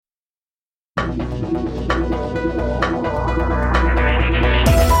I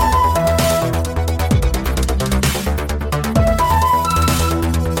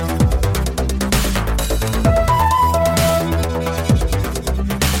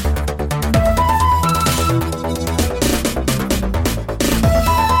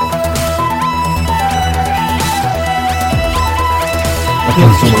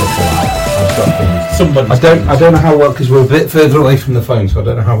don't know how well, because we're a bit further away from the phone, so I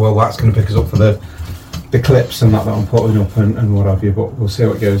don't know how well that's going to pick us up for the clips and that I'm putting up and what have you, but we'll see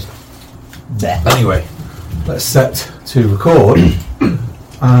how it goes. Yeah. Anyway, let's set to record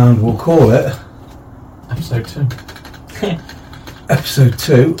and we'll call it episode 2. Episode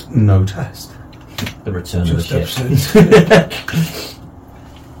 2, no test. The return of the ship. Episode 2.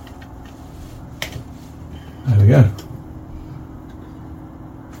 There we go.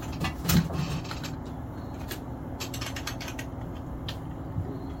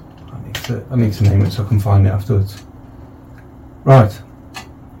 I need to name it so I can find it afterwards. Right.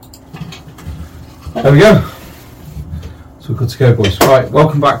 There we go. So we're good to go, boys. Right,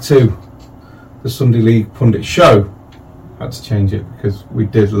 welcome back to the Sunday League Pundit Show. I had to change it because we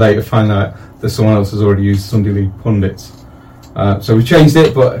did later find out that someone else has already used Sunday League Pundits. So we changed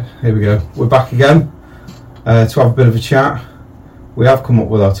it, but here we go. We're back again to have a bit of a chat. We have come up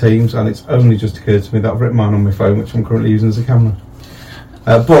with our teams, and it's only just occurred to me that I've written mine on my phone, which I'm currently using as a camera.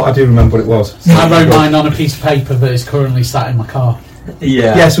 But I do remember what it was. I wrote mine on a piece of paper that is currently sat in my car.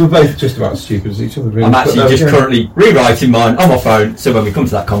 Yeah. Yeah, so we're both just about as stupid as each other, really. I'm actually just currently rewriting mine on my phone, so when we come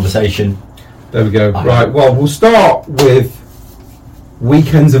to that conversation... There we go. Right, well, we'll start with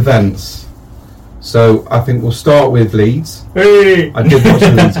weekend's events. So I think we'll start with Leeds. Hey. I did watch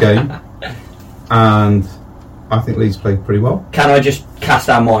the Leeds game, and I think Leeds played pretty well. Can I just cast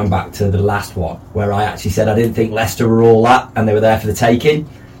our mind back to the last one, where I actually said I didn't think Leicester were all that, and they were there for the taking?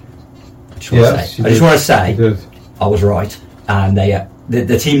 I just want to say I was right, and they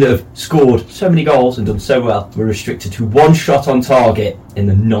the team that have scored so many goals and done so well were restricted to one shot on target in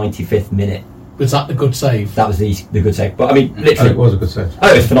the 95th minute. Was that the good save? That was the good save. But I mean, literally, it was a good save.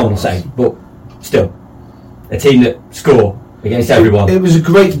 Oh, it was a phenomenal save. But still, a team that score against everyone. It was a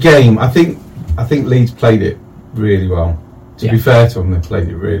great game. I think Leeds played it really well. To be fair to them, they played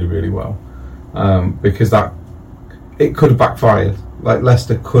it really, really well. Because it could have backfired. Like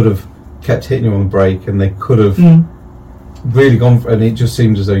Leicester could have kept hitting you on the break, and they could have really gone for, and it just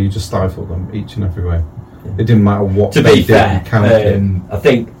seems as though you just stifled them each and every way. It didn't matter what. To be fair, I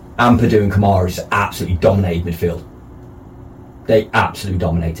think Ampadu and Kamara just absolutely dominated midfield. They absolutely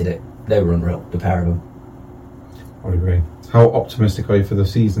dominated it. They were unreal, the pair of them. I agree. How optimistic are you for the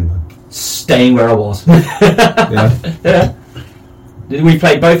season then? Staying where I was. Yeah. We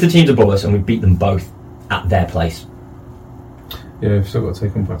played both the teams above us and we beat them both at their place. Yeah, we've still got to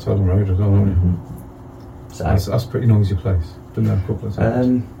take them back to Ellen Road as well, haven't we? Mm-hmm. So that's a pretty noisy place. Been there a couple of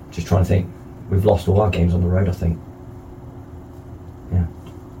times. Just trying to think. We've lost all our games on the road, I think. Yeah.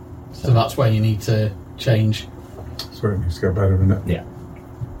 So that's where you need to change. That's where it needs to go better, isn't it? Yeah.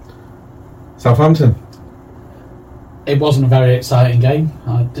 Southampton. It wasn't a very exciting game.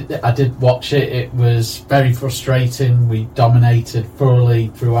 I did watch it. It was very frustrating. We dominated thoroughly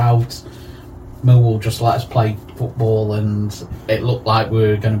throughout. Millwall just let us play football, and it looked like we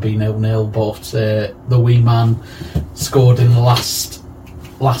were going to be 0-0. But the wee man scored in the last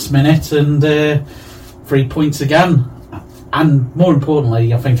minute, and 3 points again. And more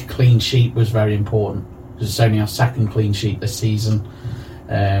importantly, I think a clean sheet was very important, because it's only our second clean sheet this season.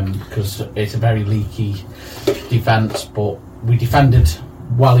 Because it's a very leaky defence, but we defended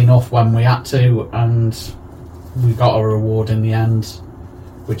well enough when we had to, and we got a reward in the end,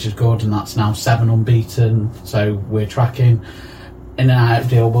 which is good, and that's now 7 unbeaten, so we're tracking in and out of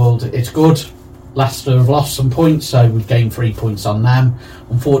the world. It's good. Leicester have lost some points, so we've gained 3 points on them.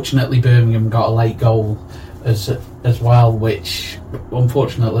 Unfortunately, Birmingham got a late goal as well, which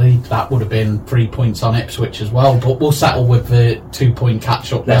unfortunately that would have been 3 points on Ipswich as well, but we'll settle with the 2 point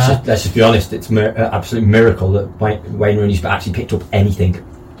catch up there. Let's just be honest, it's an absolute miracle that Wayne Rooney's actually picked up anything.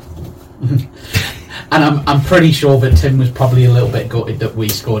 And I'm pretty sure that Tim was probably a little bit gutted that we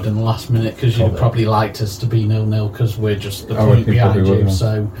scored in the last minute, because you'd probably liked us to be 0-0 because we're just the point behind you.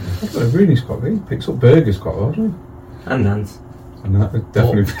 So Rooney's quite good. He picks up burgers quite well, doesn't he? And Nans. And that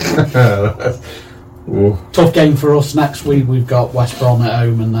definitely. Tough game for us next week. We've got West Brom at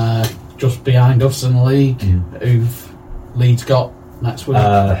home, and they're just behind us in the league. Who've Leeds got next week?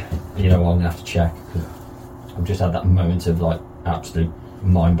 You know what, I'm going to have to check. I've just had that moment of absolute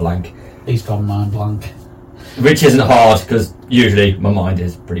mind blank. He's gone mind blank. Which isn't hard, because usually my mind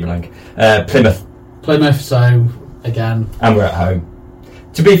is pretty blank. Plymouth, so again. And we're at home.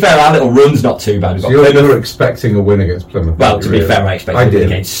 To be fair, our little run's not too bad. So you're expecting a win against Plymouth? Well, to be fair, I expected a win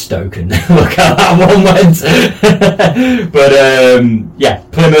against Stoke, and look how that one went.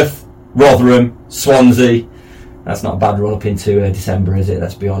 But Plymouth, Rotherham, Swansea. That's not a bad run up into December, is it?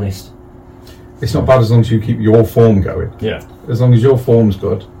 Let's be honest. It's not bad as long as you keep your form going. Yeah. As long as your form's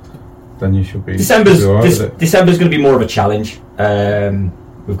good, then you should be. December's going to be more of a challenge.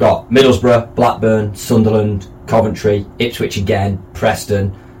 We've got Middlesbrough, Blackburn, Sunderland, Coventry, Ipswich again,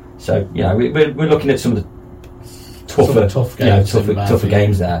 Preston. So we're looking at some of the tougher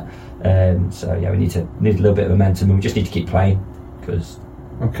games there. We need a little bit of momentum, and we just need to keep playing.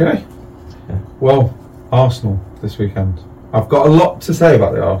 Okay. Yeah. Well, Arsenal this weekend. I've got a lot to say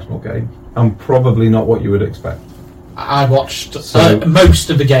about the Arsenal game, and probably not what you would expect. I watched most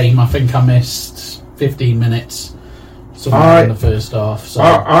of the game. I think I missed 15 minutes somewhere in the first half. So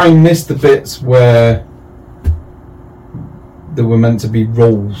I missed the bits where there were meant to be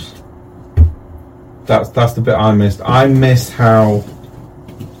rules. That's the bit I missed. I missed how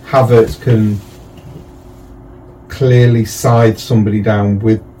Havertz can clearly side somebody down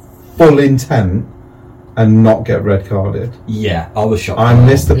with full intent and not get red carded. Yeah, I was shocked. I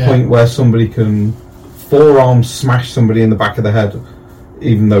missed the point where somebody can forearm smash somebody in the back of the head,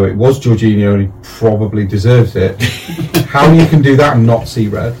 even though it was Jorginho and he probably deserves it. How you can do that and not see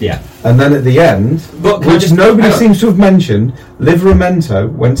red? Yeah. And then at the end, which nobody seems to have mentioned,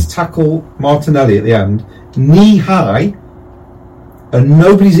 Livramento went to tackle Martinelli at the end, knee high, and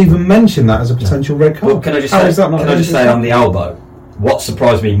nobody's even mentioned that as a potential red card. Well, can I just say on the elbow, what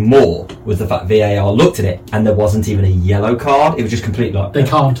surprised me more was the fact VAR looked at it and there wasn't even a yellow card. It was just completely like... They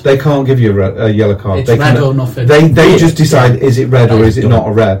can't give you a yellow card. It's red or nothing. They just decide, is it red or is it not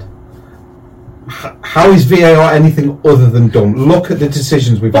a red? How is VAR anything other than dumb? Look at the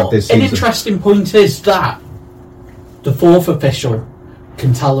decisions we've had this season. An interesting point is that the fourth official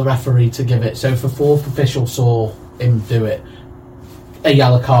can tell the referee to give it. So if the fourth official saw him do it, a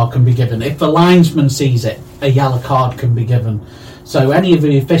yellow card can be given. If the linesman sees it, a yellow card can be given. So any of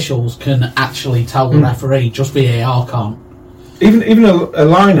the officials can actually tell the referee, just VAR can't. Even a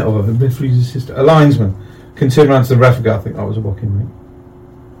liner or a linesman can turn around to the ref and go, I think that was a booking, mate.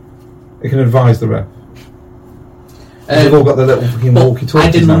 It can advise the ref. They've all got the little fucking walkie-talkies.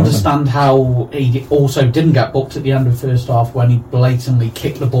 I didn't understand how he also didn't get booked at the end of the first half when he blatantly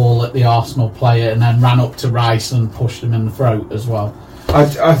kicked the ball at the Arsenal player and then ran up to Rice and pushed him in the throat as well.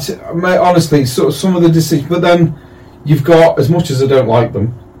 Mate, honestly, some of the decisions, but then you've got, as much as I don't like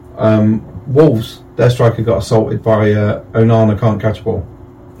them, Wolves, their striker got assaulted by Onana, can't catch a ball.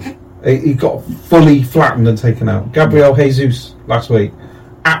 He got fully flattened and taken out. Gabriel Jesus last week,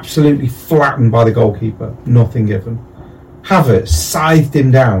 absolutely flattened by the goalkeeper, nothing given. Havertz scythed him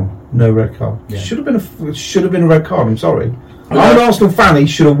down, no red card. Yeah. Should have been a red card. I'm sorry. I'm an Arsenal fan. He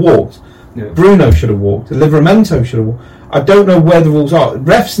should have walked. Yeah. Bruno should have walked. Livramento should have walked. I don't know where the rules are.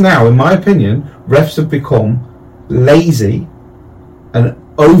 Refs now, in my opinion, refs have become lazy and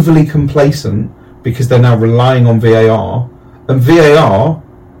overly complacent because they're now relying on VAR. And VAR,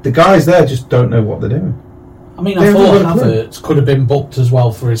 the guys there just don't know what they're doing. I mean, I thought Havertz could have been booked as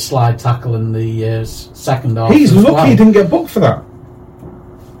well for his slide tackle in the second half. He's lucky he didn't get booked for that.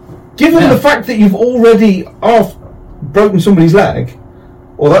 Given the fact that you've already broken somebody's leg,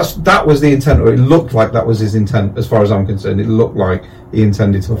 or that was the intent, or it looked like that was his intent as far as I'm concerned. It looked like he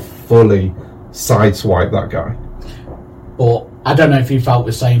intended to fully sideswipe that guy. But I don't know if you felt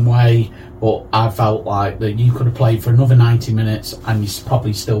the same way, but I felt like that you could have played for another 90 minutes and you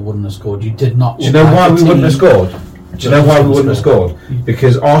probably still wouldn't have scored. You did not. Do you know why we wouldn't have scored? Do you know why we wouldn't have scored?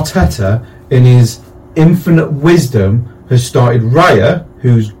 Because Arteta, in his infinite wisdom, has started Raya,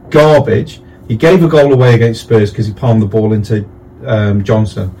 who's garbage. He gave a goal away against Spurs because he palmed the ball into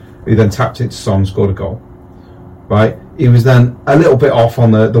Johnson, who then tapped it to Son, scored a goal. Right? He was then a little bit off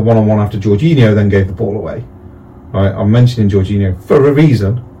on the one-on-one after Jorginho then gave the ball away. Right? I'm mentioning Jorginho for a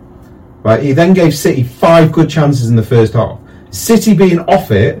reason. Right, he then gave City 5 good chances in the first half. City being off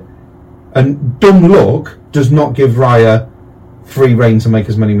it and dumb luck does not give Raya free rein to make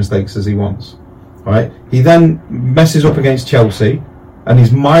as many mistakes as he wants. Right, he then messes up against Chelsea and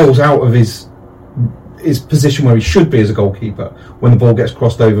he's miles out of his position where he should be as a goalkeeper when the ball gets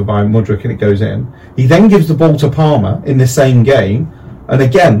crossed over by Mudryk and it goes in. He then gives the ball to Palmer in the same game, and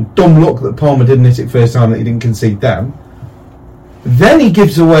again, dumb luck that Palmer didn't hit it first time, that he didn't concede then. Then he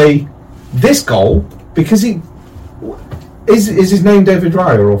gives away this goal because he is his name David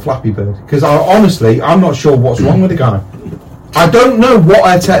Raya or Flappy Bird? Because I'm not sure what's wrong with the guy. I don't know what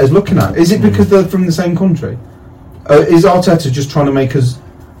Arteta's looking at. Is it because they're from the same country? Is Arteta just trying to make us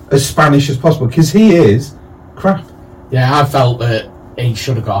as Spanish as possible? Because he is crap. Yeah, I felt that he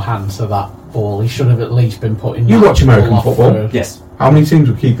should have got a hand to that ball. He should have at least been putting. You watch American football? Yes. How many teams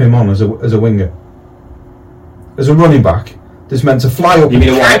would keep him on as a winger? As a running back, that's meant to fly up and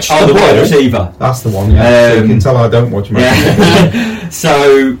catch the wide receiver. That's the one. Yeah. So you can tell I don't watch American football.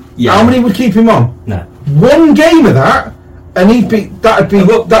 So yeah. How many would keep him on? No. One game of that, and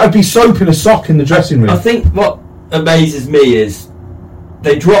that'd be soap in a sock in the dressing room. I think what amazes me is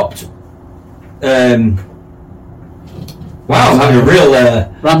they dropped. Wow, I'm having a real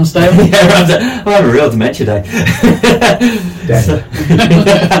Ramsdale. Yeah, Ramsdale. I'm having a real dementia day.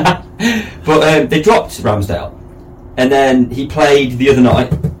 But they dropped Ramsdale, and then he played the other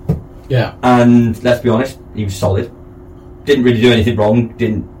night. Yeah. And let's be honest, he was solid. Didn't really do anything wrong.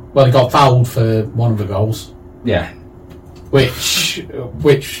 Well, he got fouled for one of the goals. Yeah. Which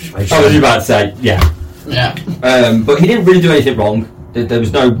I was about to say, yeah. Yeah. But he didn't really do anything wrong. There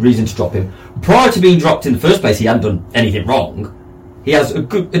was no reason to drop him. Prior to being dropped in the first place, he hadn't done anything wrong. He has a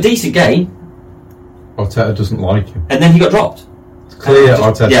decent game. Arteta doesn't like him. And then he got dropped. It's clear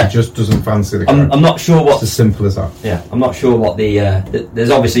Arteta just doesn't fancy the guy. I'm not sure what... It's as simple as that. Yeah, I'm not sure what there's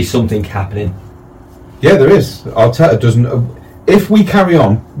obviously something happening. Yeah, there is. Arteta doesn't... If we carry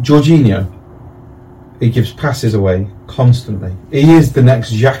on, Jorginho, he gives passes away constantly. He is the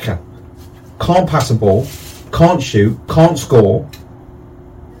next Xhaka. Can't pass a ball, can't shoot, can't score.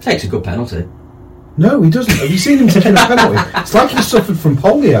 Takes a good penalty. No, he doesn't. Have you seen him taking a penalty? It's like he suffered from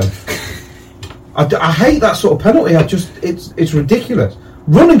polio. I hate that sort of penalty. It's ridiculous.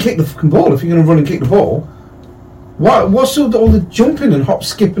 Run and kick the fucking ball if you're going to run and kick the ball. What's all the jumping and hop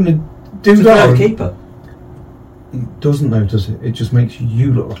skipping and do that? The keeper. It doesn't though, does it? It just makes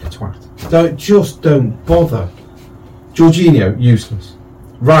you look like a twat. Don't bother. Jorginho, useless.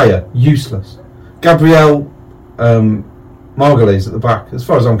 Raya, useless. Gabriel Margulies at the back, as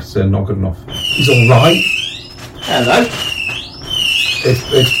far as I'm concerned, not good enough. He's alright. Hello.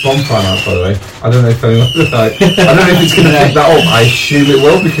 It's bonfire out, by the way. I don't know if it's going to pick that up. I assume it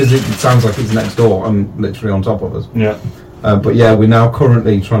will, because it sounds like it's next door and literally on top of us. Yeah. But yeah, we're now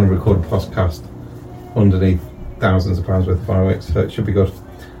currently trying to record a podcast underneath thousands of pounds worth of fireworks, so it should be good.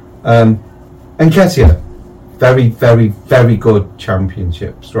 Nketiah, very, very, very good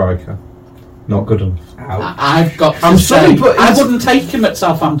championship striker. Not good enough. I've got to say, but I wouldn't take him at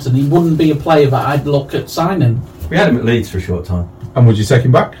Southampton. He wouldn't be a player that I'd look at signing. We had him at Leeds for a short time. And would you take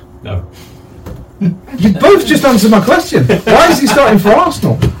him back? No. You both just answered my question. Why is he starting for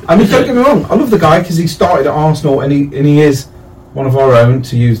Arsenal? I mean, don't get me wrong, I love the guy because he started at Arsenal and he is one of our own,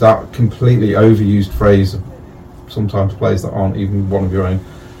 to use that completely overused phrase. Sometimes players that aren't even one of your own.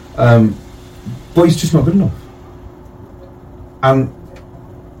 But he's just not good enough. And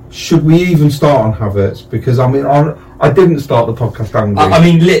should we even start on Havertz? Because I mean, I didn't start the podcast angry. I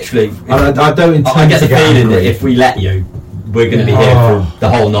mean, literally. And I don't intend I get to the get feeling angry. that if we let you, we're going to be here for the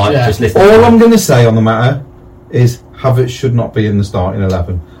whole night just listening. All I'm going to say on the matter is Havertz should not be in the starting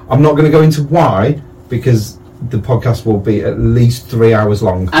 11. I'm not going to go into why, because the podcast will be at least 3 hours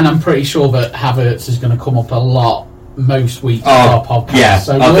long. And I'm pretty sure that Havertz is going to come up a lot most weeks of our podcast. Yeah,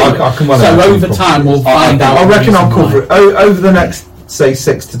 so over time we'll find out. I reckon I'll cover it over the next, say,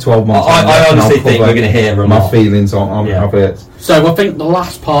 6 to 12 months. I honestly think we're going to hear my feelings on Havertz. So I think the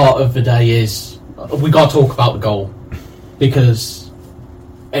last part of the day is we got to talk about the goal, because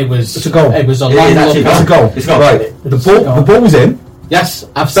it's a goal. It was a long look. It's a goal. It's right. The ball was in. Yes,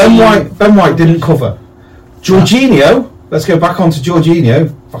 Ben White didn't cover. Jorginho, let's go back onto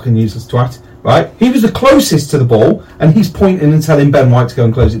Jorginho, fucking useless twat, right? He was the closest to the ball, and he's pointing and telling Ben White to go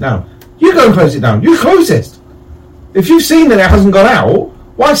and close it down. You go and close it down. You're closest. If you've seen that it hasn't gone out,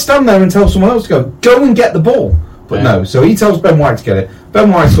 why stand there and tell someone else to go and get the ball? But no, so he tells Ben White to get it.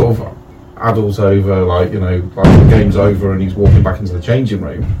 Ben White sort of addles over, like the game's over, and he's walking back into the changing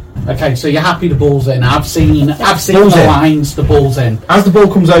room. Okay, so you're happy the ball's in. I've seen the lines, the ball's in. As the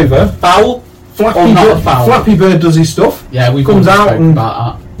ball comes over, foul. Flappy Bird does his stuff. Yeah, we comes out and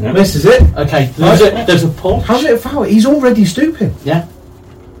about that. Misses it. Okay, there's a pull. How's it a foul? He's already stooping. Yeah,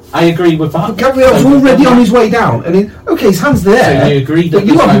 I agree with that. But Gabriel's already on his way down, and his hand's there. So you agree that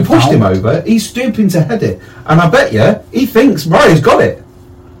you haven't pushed him over. He's stooping to head it, and I bet you he thinks Raya's got it.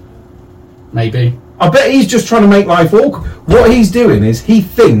 Maybe. I bet he's just trying to make life awkward. What he's doing is he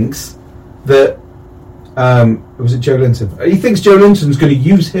thinks that was it Joe Linton? He thinks Joe Linton's going to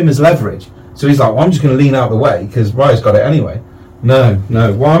use him as leverage. So he's like, well, I'm just going to lean out of the way because Raya's got it anyway. No.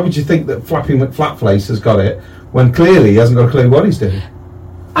 Why would you think that Flappy McFlatface has got it when clearly he hasn't got a clue what he's doing?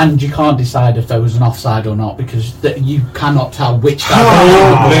 And you can't decide if there was an offside or not, because you cannot tell which direction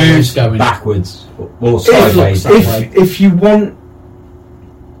the ball is going. Backwards or sideways. If you want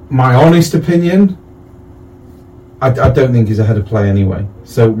my honest opinion, I don't think he's ahead of play anyway.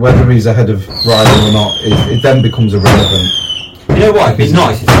 So whether he's ahead of Riley or not, it then becomes irrelevant. You know what? It'd be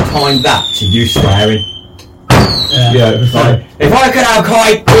nice if you timed that to you swearing. Yeah, it was like, if I could have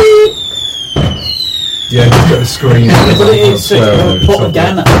Kai. Yeah, just get the screen. But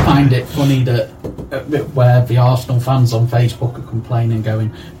again, I find it funny that where the Arsenal fans on Facebook are complaining,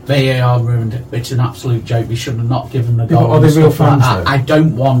 going, VAR ruined it. It's an absolute joke. We should have not given the goal. Are they real fans? I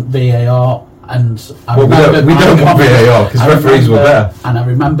don't want VAR. And we don't want VAR because referees were there. And I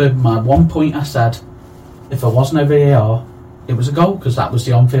remember my one point I said, if there was no VAR, it was a goal because that was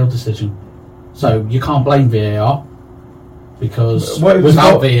the on-field decision. So you can't blame VAR because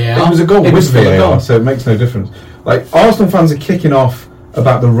without VAR, it was a goal with VAR, so it makes no difference. Like, Arsenal fans are kicking off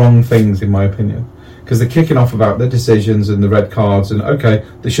about the wrong things, in my opinion, because they're kicking off about the decisions and the red cards. And okay,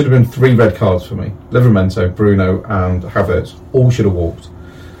 there should have been 3 red cards for me: Livramento, Bruno, and Havertz. All should have walked.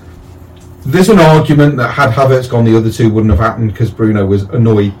 There's an argument that had Havertz gone, the other 2 wouldn't have happened because Bruno was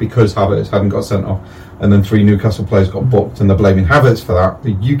annoyed because Havertz hadn't got sent off, and then 3 Newcastle players got booked, and they're blaming Havertz for that.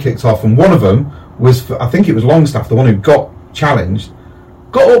 You kicked off, and one of them was, I think it was Longstaff, the one who got challenged,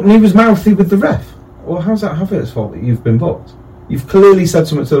 got up and he was mouthy with the ref. Well, how's that Havertz's fault that you've been booked? You've clearly said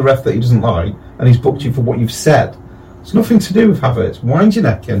something to the ref that he doesn't like, and he's booked you for what you've said. It's nothing to do with Havertz. Wind your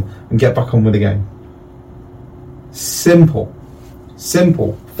neck in and get back on with the game. Simple.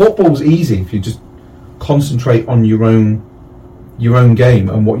 Football's easy if you just concentrate on your own game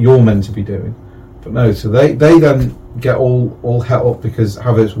and what you're meant to be doing. But no, so they then get all het up because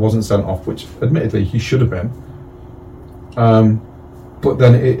Havertz wasn't sent off, which admittedly he should have been. But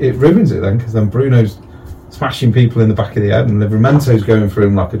then it ruins it then, because then Bruno's smashing people in the back of the head and Livramento's going through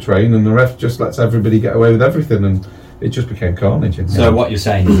him like a train, and the ref just lets everybody get away with everything, and it just became carnage. So what you're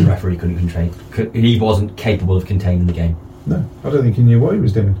saying is the referee couldn't contain, he wasn't capable of containing the game? No, I don't think he knew what he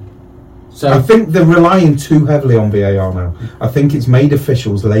was doing. So I think they're relying too heavily on VAR now. I think it's made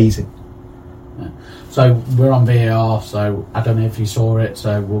officials lazy. So we're on VAR, so I don't know if you saw it,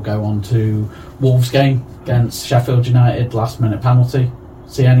 so we'll go on to Wolves game against Sheffield United, last minute penalty.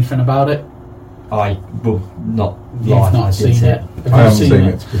 See anything about it? I will not. You've not seen it? I haven't seen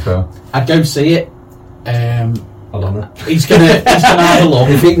it, to be fair. I'd go see it. Hold on there. He's gonna have a look.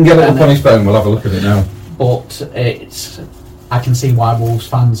 If he can get it up on his phone, we'll have a look at it now. But I can see why Wolves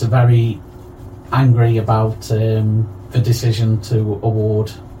fans are very angry about the decision to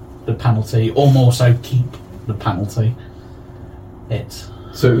award the penalty, or more so keep the penalty.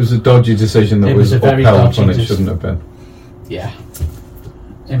 So it was a dodgy decision that was upheld when it shouldn't have been. Yeah,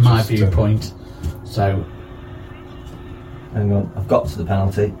 in my viewpoint. So hang on, I've got to the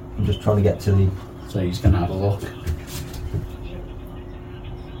penalty. I'm just trying to get to the. So he's going to have a look.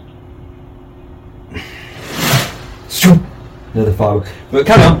 Another firework. But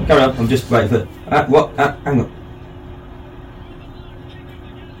carry on. I'm just waiting for. What? Hang on.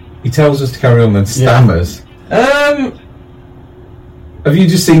 He tells us to carry on, then stammers. Yeah. Have you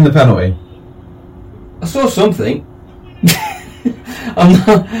just seen the penalty? I saw something. I'm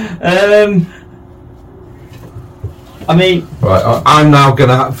not. I mean. Right. I'm now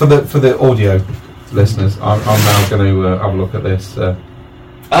gonna for the audio listeners. I'm now going to have a look at this.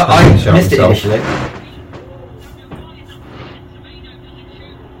 I missed it initially.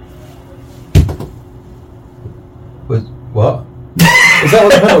 What? Is that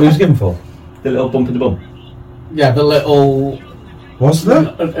what the penalty was given for? The little bump in the bum? Yeah, the little... Was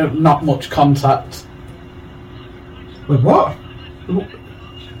there? Not much contact. Wait, what?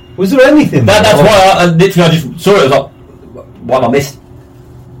 Was there anything? That's why I just saw it. I was like, what have I missed?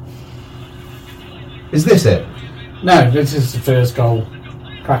 Is this it? No, this is the first goal.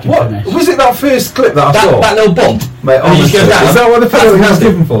 Cracking what? finish. Was it that first clip that I saw? That little bump? Mate, honestly, is that what the penalty was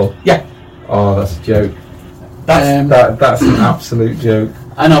given for? Yeah. Oh, that's a joke. That's an absolute joke.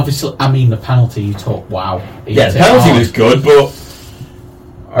 And obviously, I mean, the penalty you took, wow. Yeah, the penalty was good, but...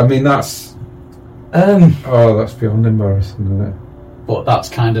 I mean, that's... that's beyond embarrassing, isn't it? But that's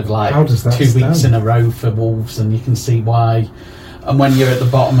kind of like How does that 2 weeks in a row for Wolves, and you can see why. And when you're at the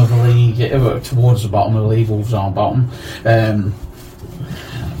bottom of the league, towards the bottom of the league, Wolves aren't bottom,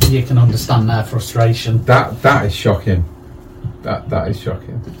 you can understand their frustration. That is shocking. That is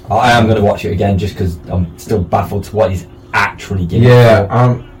shocking. I am going to watch it again just because I'm still baffled to what he's actually giving. Yeah,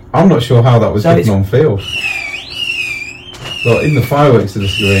 I'm not sure how that was given on field. Well, in the fireworks they're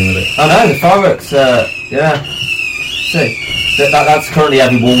disagreeing with it. I know, the fireworks, yeah. See, that's currently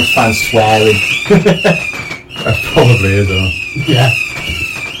every Wolves fan swearing. That probably is, Yeah.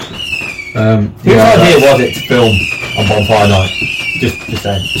 Whose idea was it to film on Bonfire Night? Just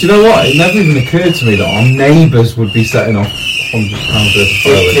saying. Do you know what? It never even occurred to me that our neighbours would be setting off £100 worth of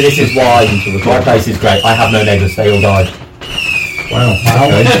fireworks. This is why my place is great. I have no neighbours, they all died. Wow.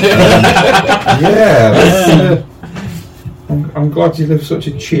 Okay. Yeah. That's, I'm glad you live such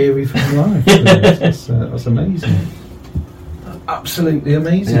a cheery fun life. That's amazing. Absolutely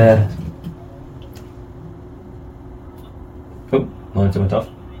amazing. Yeah. Oh, mine went off.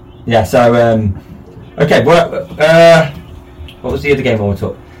 Yeah. So, okay. What was the other game I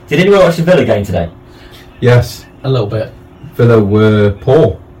took? Did anyone watch the Villa game today? Yes, a little bit. Villa were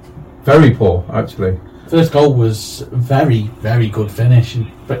poor, very poor, actually. First goal was very, very good finish,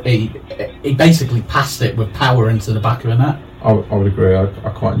 but he basically passed it with power into the back of the net. I would agree. I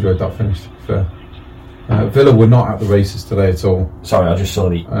quite enjoyed that finish, to be fair. Villa were not at the races today at all. Sorry, I just saw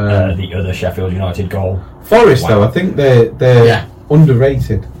the other Sheffield United goal. Forest, though, I think they're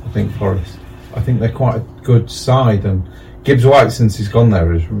underrated. I think Forest. I think they're quite a good side, and Gibbs White, since he's gone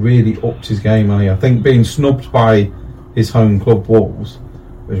there, has really upped his game. I think being snubbed by his home club Wolves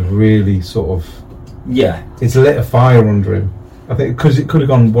has really sort of it's lit a fire under him. I think because it could have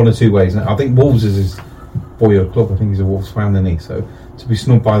gone one or two ways. I think Wolves is his boyhood club. I think he's a Wolves fan, isn't he? So to be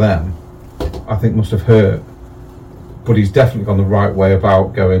snubbed by them, I think must have hurt. But he's definitely gone the right way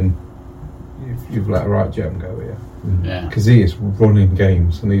about going. You've let a right gem go here, because he is running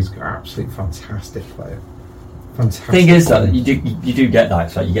games and he's an absolutely fantastic player. Fantastic. The thing is that you do get that.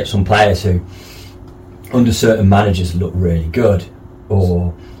 It's like you get some players who, under certain managers, look really good,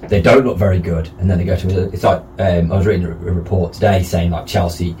 or they don't look very good, and then they go to. It's like I was reading a report today saying like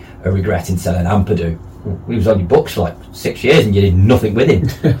Chelsea are regretting selling Ampadu. He was on your books for like 6 years, and you did nothing with him.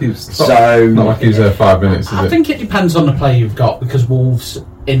 Not like he was there 5 minutes. I think it depends on the player you've got, because Wolves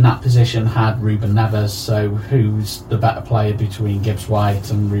in that position had Ruben Neves. So who's the better player between Gibbs White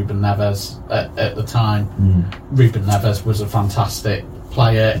and Ruben Neves at the time? Ruben Neves was a fantastic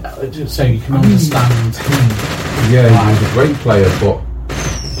player, so you can understand. Yeah, he was a great player, but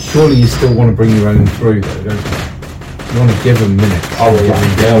surely you still want to bring your own through, though, don't you? You want to give them minutes. Oh, well, yeah.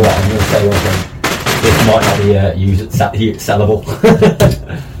 You know what? I'm going to say one thing. This might not be sellable.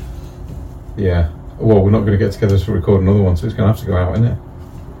 Yeah. Well, we're not going to get together to record another one, so it's going to have to go out, isn't it?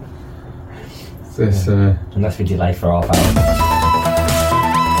 Unless we delay for half hour.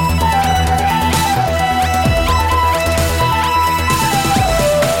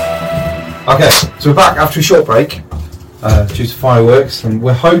 Okay, so we're back after a short break due to fireworks, and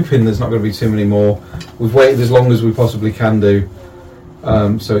we're hoping there's not going to be too many more. We've waited as long as we possibly can do,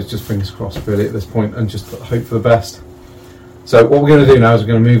 so it's just fingers crossed really at this point, and just hope for the best. So what we're going to do now is we're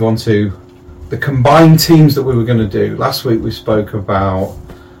going to move on to the combined teams that we were going to do. Last week we spoke about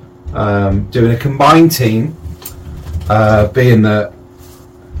doing a combined team, being that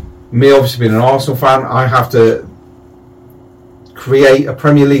me obviously being an Arsenal fan, I have to create a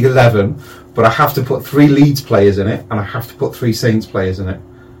Premier League 11, but I have to put 3 Leeds players in it, and I have to put 3 Saints players in it.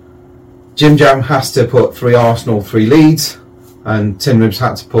 Jim Jam has to put 3 Arsenal, 3 Leeds, and Tim Ribs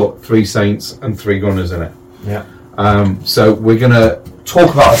had to put 3 Saints and 3 Gunners in it. Yeah. So we're going to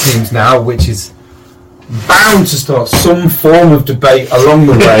talk about our teams now, which is bound to start some form of debate along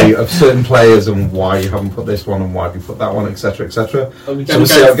the way of certain players and why you haven't put this one and why you put that one, etc., etc. Are we going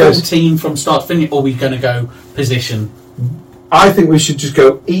to go full team from start to finish, or are we going to go position? I think we should just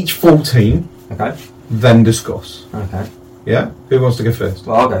go each full team, then discuss. Okay. Yeah? Who wants to go first?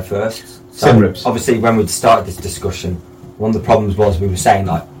 Well, I'll go first. So, Tim Ribs. Obviously, when we started this discussion, one of the problems was we were saying,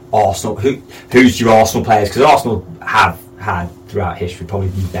 like, Arsenal, who's your Arsenal players? Because Arsenal have had, throughout history, probably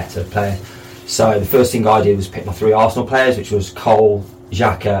the better players. So the first thing I did was pick my 3 Arsenal players, which was Cole,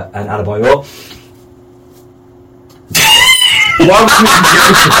 Xhaka and Adebayor. Why would you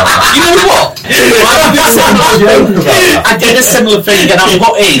joke about that? You know what? I did a similar thing, and I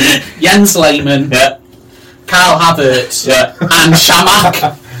put in Jens Lehmann, Karl Havertz, and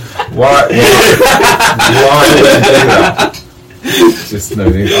Shamak. Why would you do that? Just no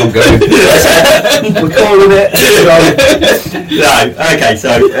need. I'm going. We're calling it. No. Okay.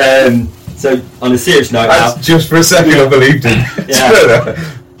 So on a serious note, now, just for a second, I believed him. Yeah.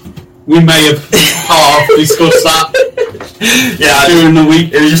 We may have half discussed that. Yeah, during the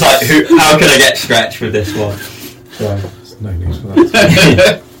week. It was just like, how can I get stretched with this one? So, there's no news for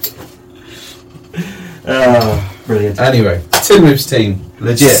that. Brilliant. Anyway, Tim Ribs' team,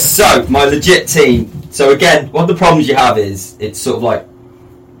 legit. So, my legit team. So again, one of the problems you have is, it's sort of like,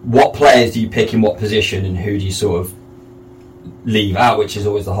 what players do you pick in what position and who do you sort of leave out, which is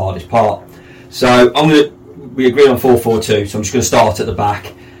always the hardest part. So we agreed on 4-4-2, so I'm just going to start at the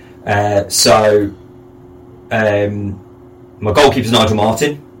back. My goalkeeper's Nigel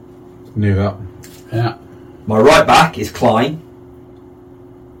Martin. Knew that. Yeah. My right back is Klein.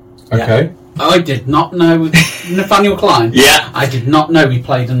 Okay. Yeah. I did not know Nathaniel Klein? Yeah. I did not know he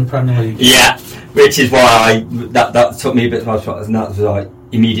played in the Premier League. Yeah, which is why that took me a bit of surprise, and that was like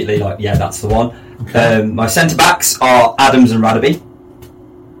immediately like, yeah, that's the one. Okay. My centre backs are Adams and Radaby,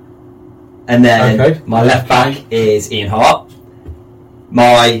 and then my left back is Ian Hart.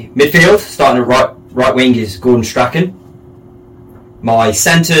 My midfield, starting at right wing, is Gordon Strachan. My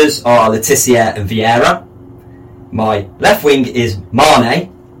centres are Laetitia and Vieira. My left wing is Mane.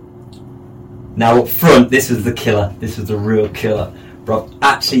 Now up front, this was the killer. This was the real killer. But I've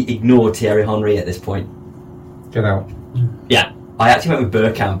actually ignored Thierry Henry at this point. Get out. Yeah, I actually went with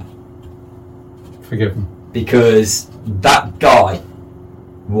Bergkamp. Forgive him. Because that guy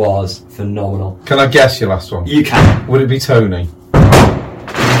was phenomenal. Can I guess your last one? You can. Would it be Tony?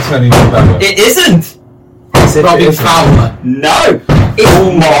 Tony Novella? It isn't. Robbie Fowler? No. It's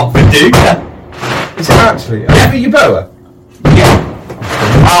Mark Viduka. Is it actually? Yeah. Bella? Yeah.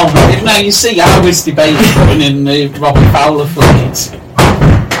 Oh, no, you see, I was debating putting in the Robbie Fowler for Leeds.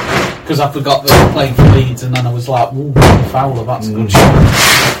 Because I forgot that he played for Leeds, and then I was like, ooh, Robbie Fowler, that's a good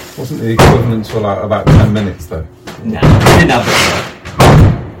shot. Wasn't the equivalent to like about 10 minutes, though? No, I didn't have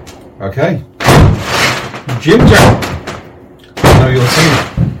that. Okay. Jim Jack. I know your team.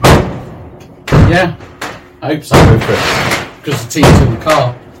 Yeah, I hope so. Go for it. Because the team's in the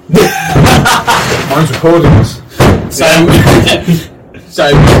car. Mine's recording us. So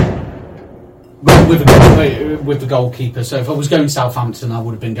with the goalkeeper. So if I was going Southampton, I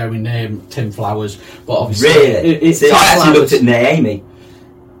would have been going Tim Flowers. But obviously, really, see, I actually looked at Naomi.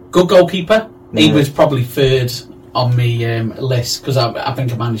 Good goalkeeper. Yeah. He was probably third on my list because I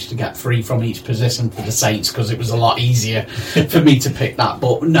think I managed to get 3 from each position for the Saints because it was a lot easier for me to pick that.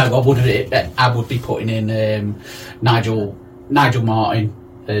 But no, I would be putting in Nigel Martin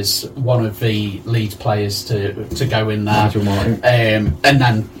as one of the lead players to go in there. Nigel Martin. And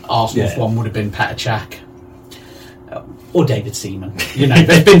then Arsenal's one would have been Petr Cech. Or David Seaman. You know,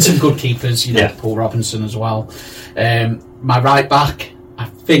 there's been some good keepers, you know, Paul Robinson as well. My right back, I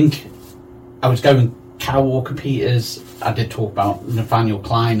think I was going Kyle Walker-Peters. I did talk about Nathaniel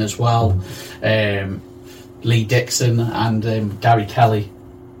Klein as well. Lee Dixon and Gary Kelly.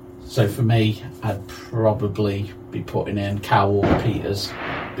 So for me, I'd probably be putting in Kyle Walker-Peters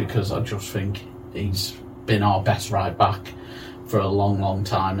because I just think he's been our best right back for a long, long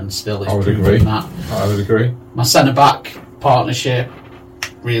time and still is proving that. I would agree. My centre-back partnership,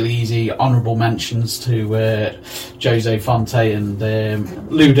 really easy. Honourable mentions to Jose Fonte and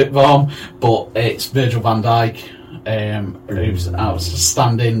Ludovic Vorm, but it's Virgil van Dijk, who's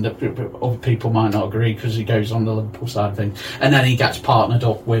outstanding. Other people might not agree because he goes on the Liverpool side of things. And then he gets partnered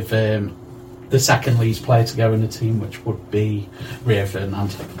up with the second Leeds player to go in the team, which would be Rio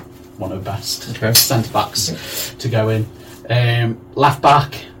Ferdinand, one of the best centre-backs to go in. Left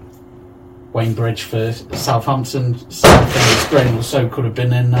back, Wayne Bridge for Southampton. Graham also could have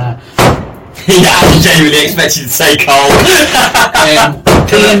been in there. Yeah, I genuinely expected to say Cole.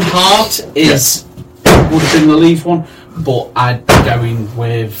 Ian Hart would have been the Leeds one, but I'd be going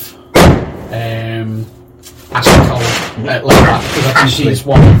with Ashley Cole at left back because I think she's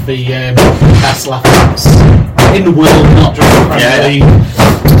one of the best left backs in the world, not just the Premier League.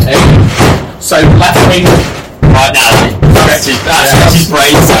 So left wing. Right now, that's his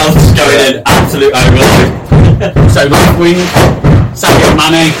brain cells just going in absolute overload. So left wing, Sadio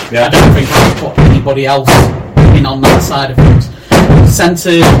Mane. I don't think I could put anybody else in on that side of things.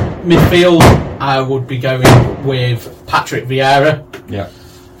 Centre midfield, I would be going with Patrick Vieira. Yeah.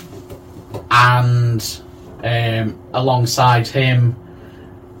 And alongside him,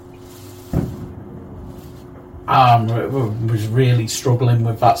 was really struggling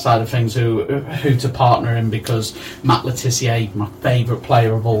with that side of things, who to partner in, because Matt Le Tissier, my favourite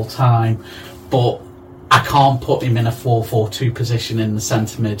player of all time, but I can't put him in a 4-4-2 position in the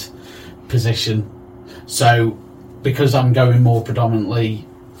centre mid position. So because I'm going more predominantly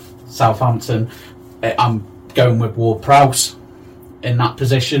Southampton, I'm going with Ward-Prowse in that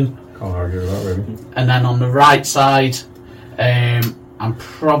position. Can't argue with that, really. And then on the right side, I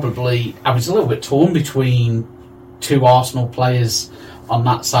was a little bit torn between 2 Arsenal players on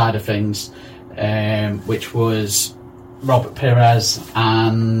that side of things, which was Robert Pires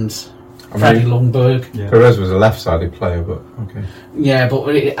and Freddie Ljungberg. Yeah. Perez was a left-sided player, but okay. Yeah, but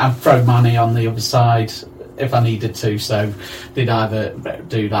I'd throw Mane on the other side if I needed to, so they'd either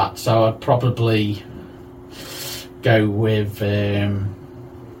do that. So I'd probably go with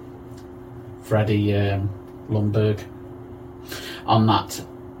Freddie Ljungberg on that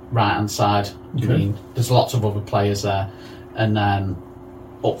right-hand side. Okay. I mean, there's lots of other players there. And then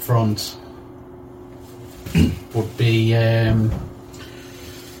up front would be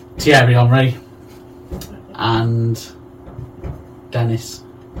Thierry Henry and Dennis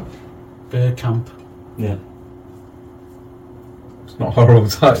Bergkamp. Yeah. It's not a horrible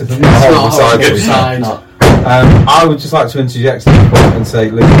side. It's not It's a not horrible a side. horrible is it? side. No. I would just like to interject at this point and say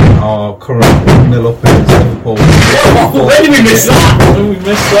Luton are currently 0 up against Liverpool. Where did we miss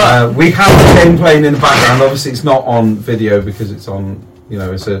that? We have the game playing in the background. Obviously, it's not on video because it's on,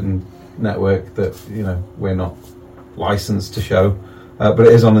 a certain network that we're not licensed to show, but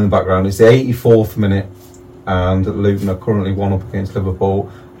it is on in the background. It's the 84th minute, and Luton are currently 1 up against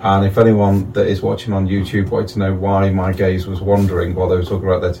Liverpool. And if anyone that is watching on YouTube wanted to know why my gaze was wandering while they were talking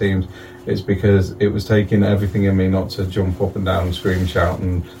about their teams, it's because it was taking everything in me not to jump up and down, scream, shout,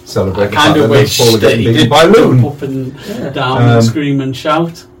 and celebrate the fact that Liverpool are getting beaten by Luton. Jump up and down and scream and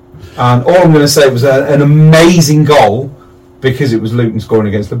shout. And all I'm going to say was an amazing goal because it was Luton scoring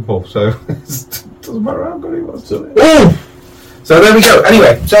against Liverpool. So it doesn't matter how good he was, does it? So there we go.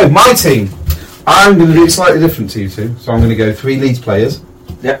 Anyway, so my team. I'm going to do it slightly different to you two. So I'm going to go 3 Leeds players.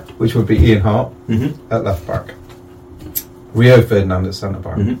 Yep. Which would be Ian Hart at left back, Rio Ferdinand at centre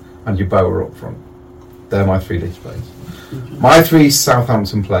back, and Yeboah up front. They're my 3 Leeds players. My 3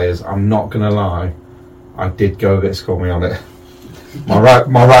 Southampton players, I'm not going to lie, I did go a bit scummy on it. My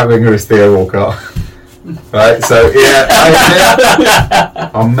right winger is Theo Walcott. Right, so yeah,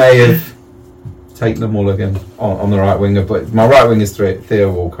 I may have taken the mulligan on the right winger, but my right wing is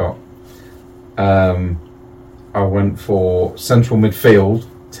Theo Walcott. I went for central midfield,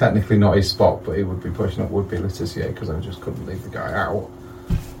 technically not his spot, but he would be pushing up, would be Letizia, because I just couldn't leave the guy out.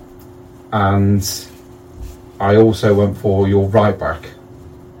 And I also went for your right back,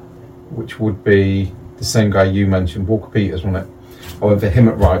 which would be the same guy you mentioned, Walker Peters, wasn't it? I went for him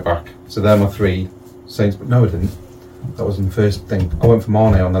at right back. So they're my 3 Saints, but no I didn't. That wasn't the first thing. I went for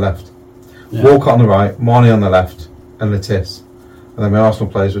Mane on the left. Yeah. Walcott on the right, Mane on the left, and Letizia. And then my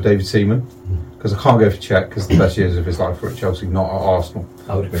Arsenal players were David Seaman, because I can't go for Czech because the best years of his life were at Chelsea, not at Arsenal.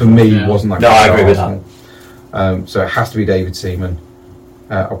 For me, wasn't that. No, I agree with that. So it has to be David Seaman.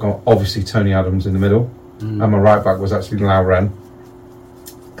 I've got obviously Tony Adams in the middle, and my right back was actually Lau Ren,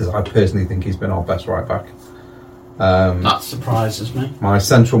 because I personally think he's been our best right back. That surprises me. My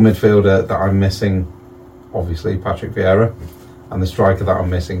central midfielder that I'm missing, obviously Patrick Vieira, and the striker that I'm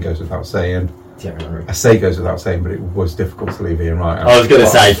missing goes without saying. I say goes without saying, but it was difficult to leave Ian Wright out. I was going to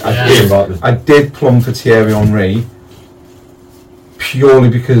say, Ian Wright was... I did plumb for Thierry Henry purely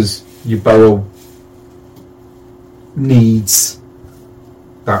because Yeboah needs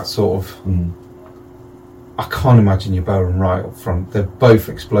that sort of... I can't imagine Yeboah and Wright up front. They're both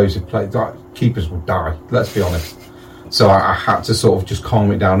explosive players. Keepers would die, let's be honest. So I had to sort of just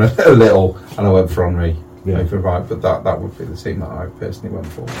calm it down a little, and I went for Henry. Over Wright, but that would be the team that I personally went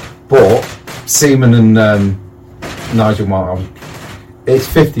for. But Seaman and Nigel Martin, it's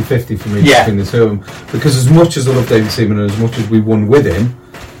 50-50 for me between the two of them, because as much as I love David Seaman and as much as we won with him,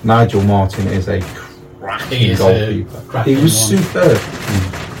 Nigel Martin is a cracking goalkeeper. He was superb.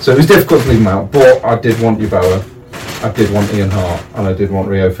 So it was difficult to leave him out, but I did want Yeboah, I did want Ian Hart, and I did want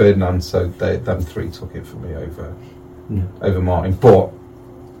Rio Ferdinand, so them 3 took it for me over Martin. But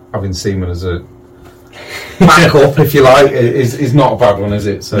having Seaman as a back up, if you like, is not a bad one, is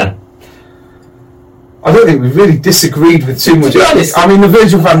it? So no. I don't think we really disagreed with too much. I mean, the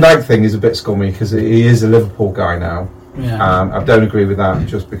Virgil van Dijk thing is a bit scummy because he is a Liverpool guy now. I don't agree with that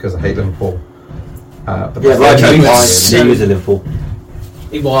just because I hate Liverpool. But he was a Liverpool.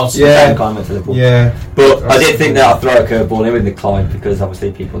 He was. Yeah, guy went to Liverpool. Yeah, but I did think that I'd throw a curveball in with the Clyde because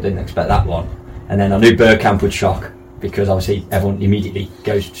obviously people didn't expect that one, and then I knew Bergkamp would shock because obviously everyone immediately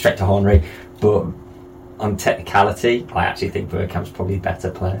goes straight to Henry, but. On technicality, I actually think Bergkamp's probably a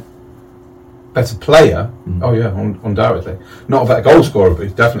better player. Better player? Oh yeah, undoubtedly. Not a better goal scorer, but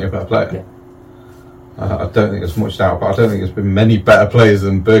he's definitely a better player. Yeah. I don't think there's much doubt, but I don't think there's been many better players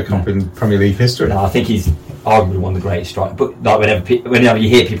than Bergkamp in Premier League history. No, I think he's arguably one of the greatest strikers. But like whenever you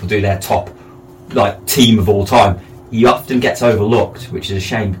hear people do their top team of all time, he often gets overlooked, which is a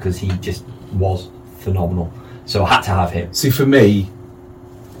shame because he just was phenomenal. So I had to have him. See, for me,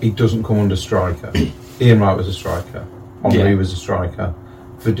 he doesn't come under striker. Ian Wright was a striker. Henry was a striker.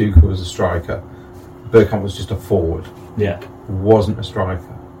 Viduka was a striker. Bergkamp was just a forward. Yeah. Wasn't a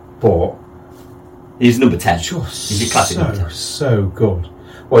striker. But... he's number 10. He's a classic number 10. So good.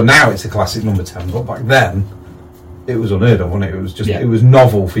 Well, now it's a classic number 10, but back then, it was unheard of, wasn't it? It was just it was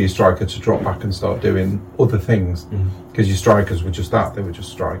novel for your striker to drop back and start doing other things. Because your strikers were just that, they were just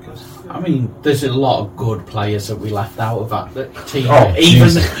strikers. I mean, there's a lot of good players that we left out of that team.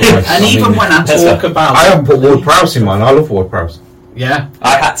 Even when I talk about... I haven't put Ward-Prowse in mine, I love Ward-Prowse. Yeah.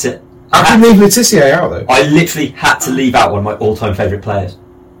 I had to... I didn't leave Letizia out though. I literally had to leave out one of my all-time favourite players,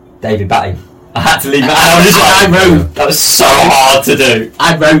 David Batty. I had to leave it. That was so hard to do.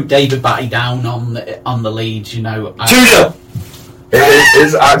 I wrote David Batty down on the Leeds, 2-0. It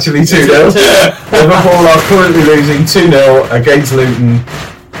is actually 2-0. Liverpool are currently losing 2-0 against Luton.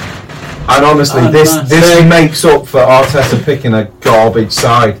 And honestly, this makes up for Arteta picking a garbage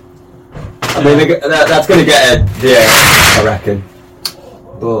side. I mean, that's going to get I reckon.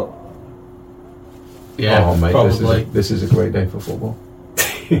 But yeah, mate, probably. This is a great day for football.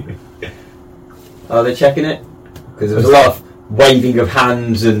 Are they checking it? Because there's a lot of waving of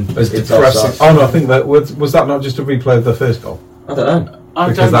hands and it's depressing. Oh no, I think that was that not just a replay of the first goal? I don't know.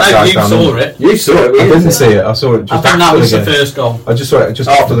 I don't know. You saw it. You saw it. I didn't see it. I saw it just I think that was the first goal. I just saw it just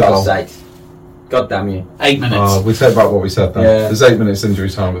after the goal. Sake. God damn you. 8 minutes. Oh, we said about what we said then. Yeah. There's 8 minutes injury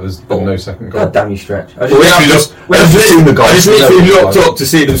time, but there's no second goal. God damn you, Stretch. I just seen the goal. I just literally looked up to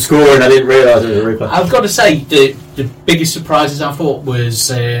see them score and I didn't realise it was a replay. I've got to say, the biggest surprises I thought was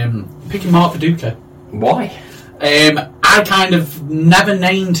picking Mark Viduka. Why? I kind of never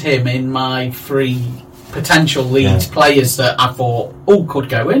named him in my 3 potential Leeds players that I thought, could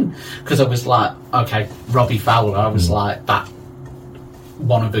go in. Because I was like, okay, Robbie Fowler, I was like, that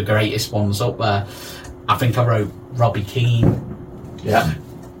one of the greatest ones up there. I think I wrote Robbie Keane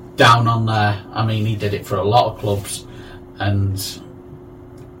down on there. I mean, he did it for a lot of clubs. And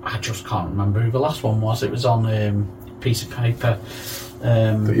I just can't remember who the last one was. It was on a piece of paper.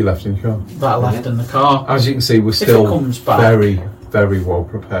 That you left in your car. That I left in the car. As you can see, we're still very, very well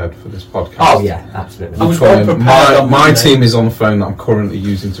prepared for this podcast. Oh yeah, absolutely. I was well prepared. My team is on the phone that I'm currently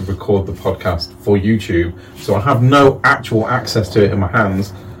using to record the podcast for YouTube, so I have no actual access to it in my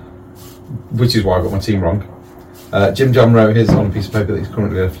hands, which is why I got my team wrong. Jim John wrote his on a piece of paper that he's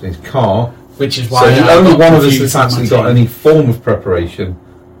currently left in his car, which is why the only one of us that's actually got any form of preparation,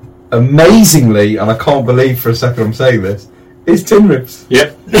 amazingly, and I can't believe for a second I'm saying this, is Tin Ribs.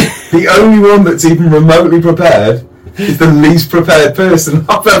 Yep. The only one that's even remotely prepared is the least prepared person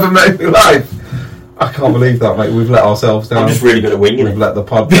I've ever met in my life. I can't believe that, mate. We've let ourselves down. I'm just really good at winging We've let the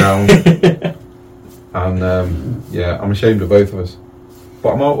pod down. And I'm ashamed of both of us.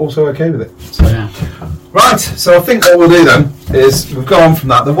 But I'm also okay with it. So. Yeah. Right, so I think what we'll do then is we've gone on from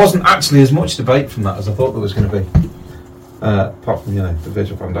that. There wasn't actually as much debate from that as I thought there was going to be. Apart from, the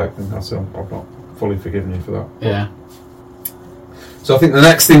Virgil van Dijk thing. I've not fully forgiven you for that. Yeah. So I think the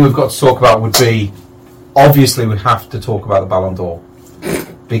next thing we've got to talk about would be, obviously we have to talk about the Ballon d'Or,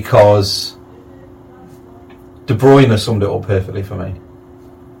 because De Bruyne summed it up perfectly for me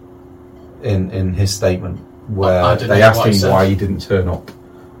in his statement, where they asked him why he didn't turn up,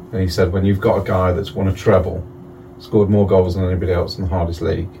 and he said, when you've got a guy that's won a treble, scored more goals than anybody else in the hardest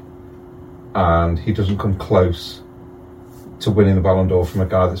league, and he doesn't come close to winning the Ballon d'Or from a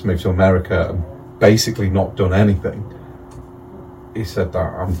guy that's moved to America and basically not done anything, he said that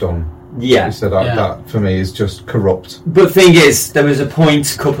I'm done. Yeah. He said that for me is just corrupt. But the thing is, there was a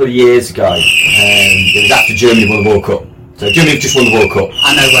point a couple of years ago, it was after Germany won the World Cup. So Germany just won the World Cup.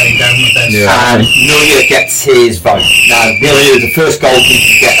 I know where you're going with this. Yeah. And Neuer gets his vote. Now, Neuer is the first goalkeeper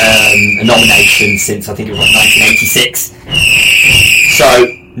to get a nomination since, I think it was 1986. So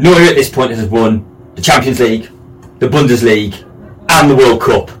Neuer at this point has won the Champions League, the Bundesliga, and the World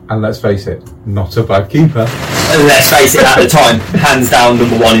Cup. And let's face it, not a bad keeper. Let's face it, at the time, hands down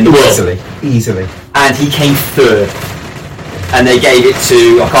number 1 in the world. Easily. And he came third. And they gave it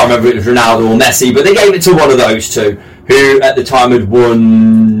to, I can't remember if it was Ronaldo or Messi, but they gave it to one of those two, who at the time had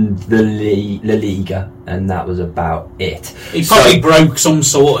won the La Liga, and that was about it. He probably broke some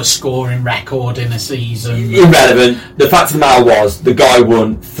sort of scoring record in a season. Irrelevant. The fact of the matter was, the guy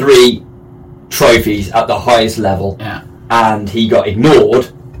won 3 trophies at the highest level, and he got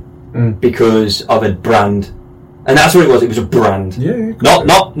ignored because of a brand. And that's what it was. It was a brand,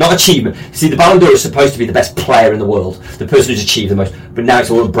 not achievement. See, the Ballon d'Or is supposed to be the best player in the world, the person who's achieved the most. But now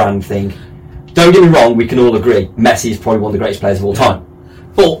it's all a brand thing. Don't get me wrong. We can all agree Messi is probably one of the greatest players of all time.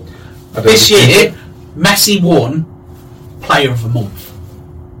 But this year, Messi won Player of the Month.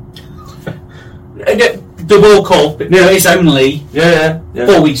 The World Cup is only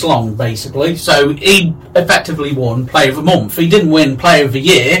 4 weeks long, basically. So he effectively won Player of the Month. He didn't win Player of the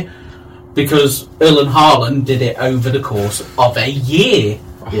Year, because Erling Haaland did it over the course of a year.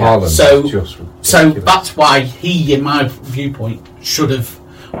 So that's why he, in my viewpoint, should have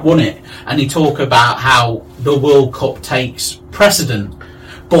won it. And he talk about how the World Cup takes precedent.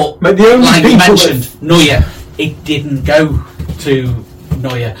 But like you mentioned, Neuer, it didn't go to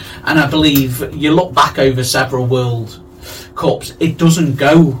Neuer. And I believe you look back over several World Cups, it doesn't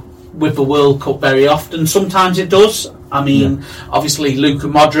go with the World Cup very often. Sometimes it does. I mean, obviously Luka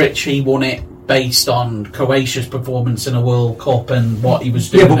Modric, he won it based on Croatia's performance in a World Cup and what he was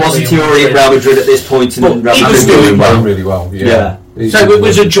doing. Yeah, but wasn't he already at Real Madrid at this point? And he was doing really well. Yeah. So it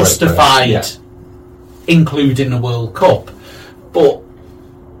was a justified including the World Cup. But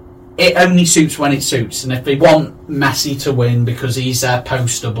it only suits when it suits. And if they want Messi to win because he's their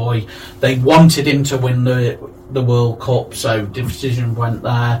poster boy, they wanted him to win the World Cup, so the decision went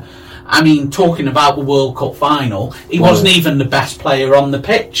there. I mean, talking about the World Cup final, he wasn't even the best player on the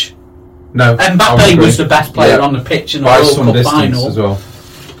pitch. No, Mbappe was the best player on the pitch in the World Cup final as well.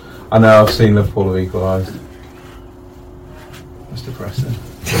 I know, I've seen Liverpool have equalised. It's depressing.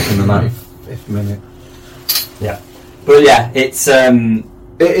 In the 95th minute. Yeah, but yeah, it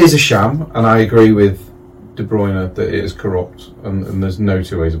is a sham, and I agree with De Bruyne that it is corrupt, and there's no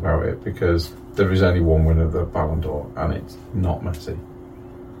two ways about it, because there is only one winner of the Ballon d'Or, and it's not Messi.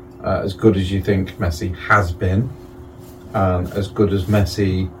 As good as you think Messi has been, and as good as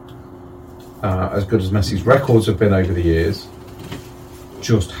Messi's records have been over the years,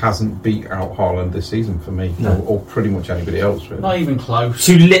 just hasn't beat out Haaland this season for me, or pretty much anybody else really. Not even close.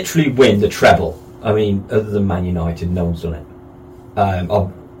 To literally win the treble, I mean, other than Man United, no one's done it.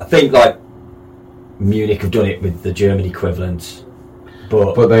 I think like Munich have done it with the German equivalent.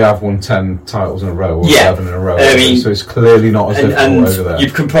 But they have won 10 titles in a row, or 11 in a row. I mean, so it's clearly not as difficult over there. You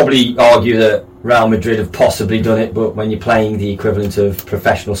can probably argue that Real Madrid have possibly done it, but when you're playing the equivalent of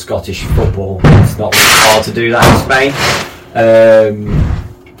professional Scottish football, it's not really hard to do that in Spain.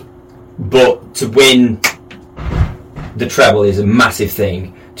 But to win the treble is a massive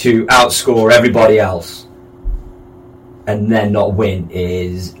thing. To outscore everybody else and then not win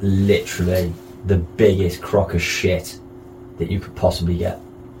is literally the biggest crock of shit that you could possibly get.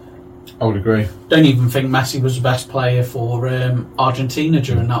 I would agree. Don't even think Messi was the best player for Argentina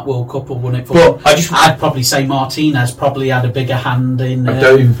during that World Cup, or won it for them. I'd probably say Martinez probably had a bigger hand in... I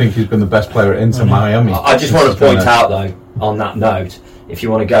don't even think he's been the best player at Inter Miami. I just want to point out, though, on that note, if you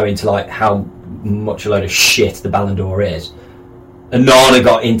want to go into like how much a load of shit the Ballon d'Or is, Onana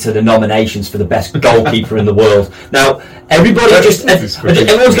got into the nominations for the best goalkeeper in the world. Now, everyone's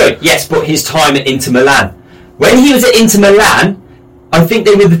going, yes, but his time at Inter Milan. When he was at Inter Milan, I think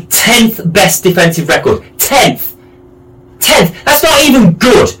they were the 10th best defensive record. 10th! That's not even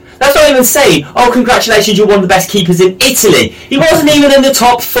good. That's not even saying, oh, congratulations, you're one of the best keepers in Italy. He wasn't even in the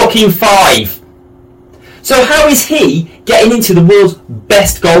top fucking 5. So how is he getting into the world's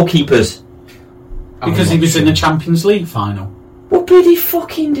best goalkeepers? Because he was in the Champions League final. What did he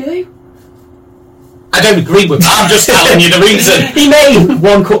fucking do? I don't agree with that. I'm just telling you the reason. He made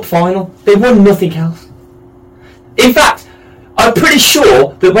one cup final. They won nothing else. In fact, I'm pretty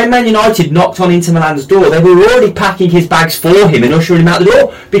sure that when Man United knocked on Inter Milan's door, they were already packing his bags for him and ushering him out the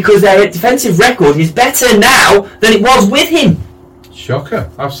door, because their defensive record is better now than it was with him.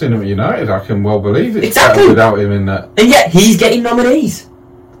 Shocker. I've seen him at United. I can well believe it. Exactly. Without him in that. And yet, he's getting nominees.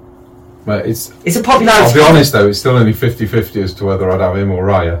 But it's a popularity. I'll be honest though, it's still only 50-50 as to whether I'd have him or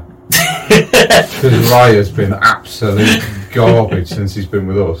Raya. Because Raya's been absolute garbage since he's been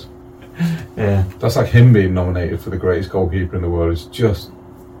with us. Yeah, that's like him being nominated for the greatest goalkeeper in the world.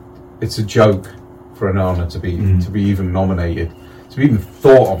 It's a joke for an honour to be even nominated, to be even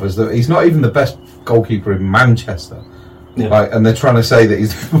thought of as that. He's not even the best goalkeeper in Manchester, and they're trying to say that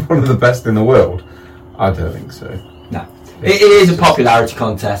he's one of the best in the world. I don't think so. No, it is a popularity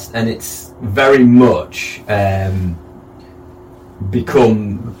contest, and it's very much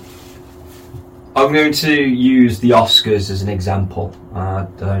become. I'm going to use the Oscars as an example. I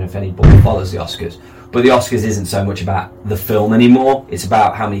don't know if anybody follows the Oscars, but the Oscars isn't so much about the film anymore. It's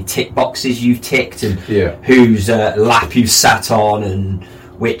about how many tick boxes you've ticked and whose lap you've sat on and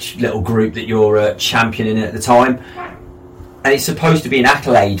which little group that you're championing at the time. And it's supposed to be an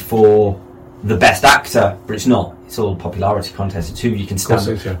accolade for the best actor, but it's not. It's all a popularity contest. It's who you can stand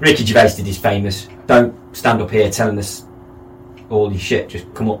up. Ricky Gervais did his famous, don't stand up here telling us all your shit,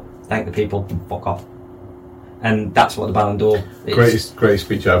 just come up, thank the people, and fuck off. And that's what the Ballon d'Or is. Greatest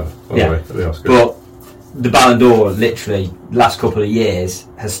speech ever, by the way, at the Oscars. But the Ballon d'Or, literally, last couple of years,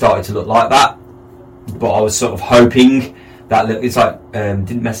 has started to look like that. But I was sort of hoping that it's like,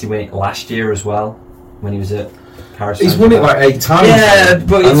 didn't Messi win it last year as well, when he was at Paris? He's won it like 8 times. Yeah,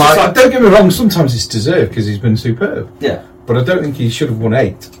 but it's like, don't get me wrong, sometimes it's deserved because he's been superb. Yeah. But I don't think he should have won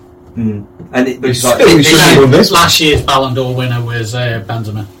 8. And he should have won this. Last year's Ballon d'Or winner was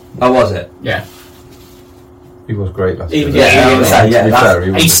Benzema. Oh, was it? Yeah. He was great last year.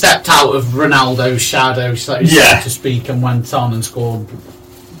 He stepped out of Ronaldo's shadow, so to speak, and went on and scored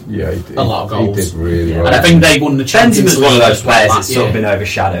a lot of goals. He did really well. And I think they won the Champions League. Benzema's one of those players that's sort of been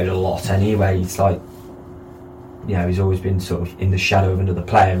overshadowed a lot anyway. It's like... you know, he's always been sort of in the shadow of another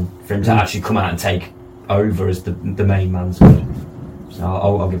player, and for him to actually come out and take over as the main man's good. So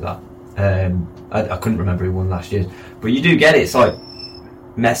I'll give that. I couldn't remember who won last year, but you do get it. It's like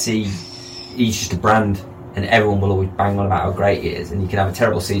Messi, he's just a brand, and everyone will always bang on about how great he is, and you can have a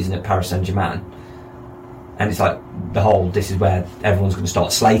terrible season at Paris Saint-Germain, and it's like this is where everyone's going to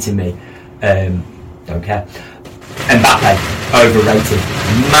start slating me. Don't care. Mbappe, overrated,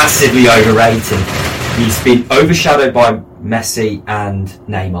 massively overrated. He's been overshadowed by Messi and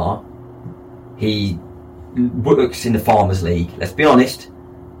Neymar. He works in the Farmers League. Let's be honest.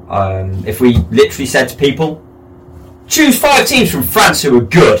 If we literally said to people, choose 5 teams from France who are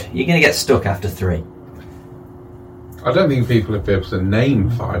good, you're going to get stuck after 3. I don't think people would be able to name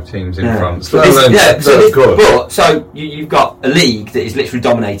 5 teams in France. So you've got a league that is literally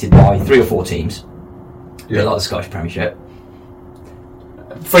dominated by 3 or 4 teams. Yeah, like the Scottish Premiership.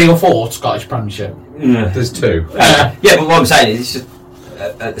 3 or 4 Scottish Premiership. There's 2. Yeah, but what I'm saying is, it's just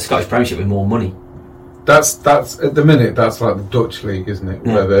the Scottish Premiership with more money. That's at the minute. That's like the Dutch league, isn't it?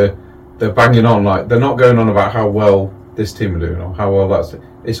 Yeah. Where they're banging on, like they're not going on about how well this team are doing or how well that's.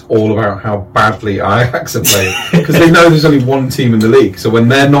 It's all about how badly Ajax are playing, because they know there's only one team in the league. So when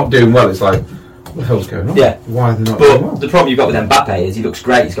they're not doing well, it's like, what the hell's going on? Yeah. Why are they not doing well? The problem you've got with Mbappe is he looks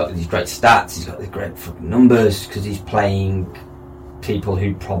great. He's got these great stats. He's got these great fucking numbers because he's playing people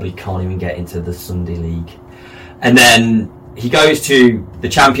who probably can't even get into the Sunday League, and then he goes to the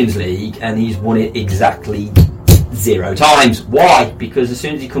Champions League and he's won it exactly 0 times. Why? Because as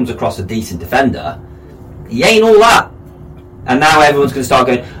soon as he comes across a decent defender, he ain't all that. And now everyone's going to start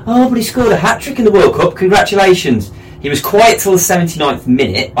going, oh, but he scored a hat-trick in the World Cup, congratulations. He was quiet till the 79th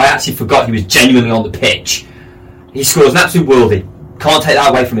minute. I actually forgot he was genuinely on the pitch. He scores an absolute worldie. Can't take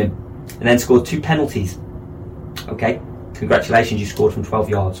that away from him. And then scored 2 penalties. Okay, congratulations, you scored from 12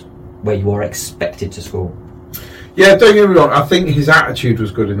 yards, where you are expected to score. Yeah, don't get me wrong, I think his attitude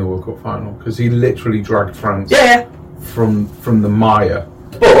was good in the World Cup final, because he literally dragged France from the mire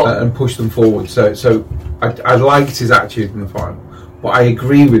and pushed them forward. So I liked his attitude in the final. But I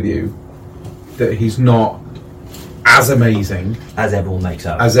agree with you that he's not as amazing as everyone makes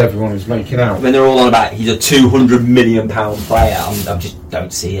out. As everyone is making out. When they're all on about he's a £200 million player, I just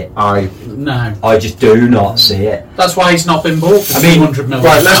don't see it. I just do not see it. That's why he's not been bought for £200 million.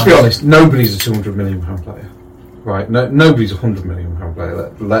 Right, let's be honest. Nobody's a £200 million player. Right, nobody's a £100 million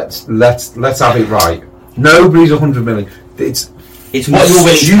player. Let's have it right. Nobody's $100 million. It's what you're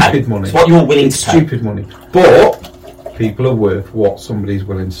willing to pay. Money. It's what you're willing to pay. Stupid money. But people are worth what somebody's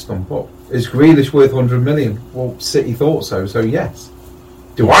willing to stump up. Is Grealish worth $100 million? Well, City thought so yes.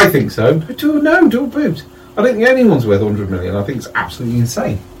 Do I think so? No, do a boot. I don't think anyone's worth $100 million. I think it's absolutely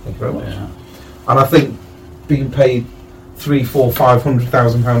insane. Thank you very much. Yeah. And I think being paid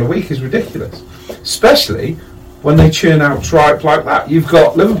 £300,000-500,000 a week is ridiculous, especially when they churn out tripe like that. You've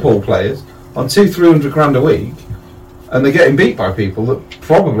got Liverpool players on $200,000-300,000 a week, and they're getting beat by people that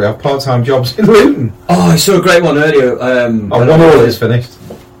probably have part-time jobs in Luton. Oh, I saw a great one earlier. 1-1 is finished.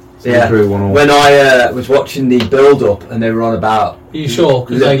 Yeah. When I was watching the build-up and they were on about... Are you sure?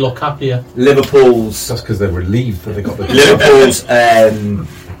 Because they look happier. Liverpool's... That's because they're relieved that they got the... Liverpool's...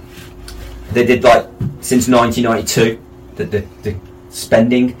 they did since 1992, the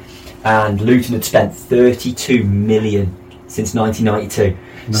spending, and Luton had spent 32 million since 1992.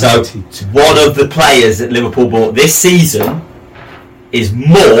 92. So one of the players that Liverpool bought this season is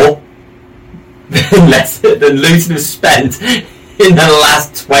more than Luton have spent in the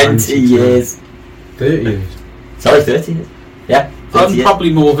last 20 years. 30 years. Sorry, 30 years. Yeah. 30 years.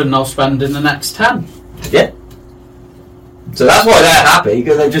 Probably more than they'll spend in the next 10. Yeah. So that's why they're happy,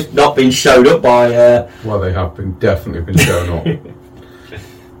 because they've just not been showed up by... Well, they have definitely been shown up.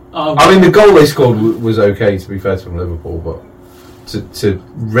 I mean, the goal they scored was okay, to be fair to Liverpool, but to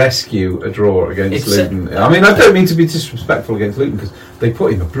rescue a draw against Luton... I mean, I don't mean to be disrespectful against Luton, because they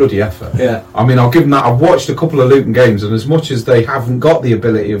put in a bloody effort. Yeah. I mean, I'll give them that. I've watched a couple of Luton games, and as much as they haven't got the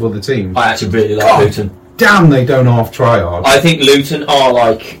ability of other teams... I actually really like Luton. Damn, they don't half try hard. I think Luton are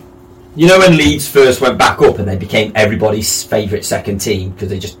like... You know when Leeds first went back up and they became everybody's favourite second team because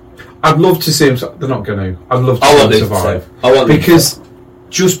they just... I'd love to see them... They're not going to. I'd love to see them survive.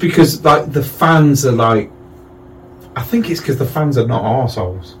 Just because the fans are like... I think it's because the fans are not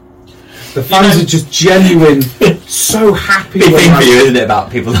arseholes. The fans are just genuine, so happy. Big thing for you, isn't it,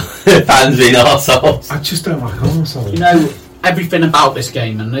 about people, fans being arseholes? I just don't like arseholes. You know, everything about this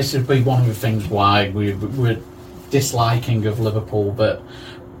game, and this would be one of the things why we're disliking of Liverpool, but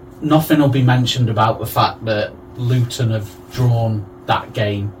nothing will be mentioned about the fact that Luton have drawn that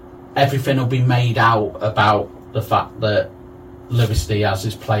game. Everything will be made out about the fact that Luis Diaz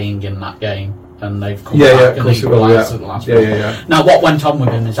is playing in that game. and they've come back and equalised at the last one. Yeah. Now, what went on with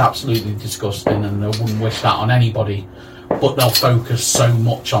him is absolutely disgusting, and I wouldn't wish that on anybody. But they'll focus so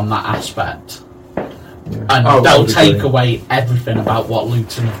much on that aspect. And they'll take away everything about what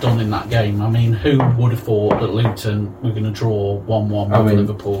Luton have done in that game. I mean, who would have thought that Luton were going to draw 1-1 with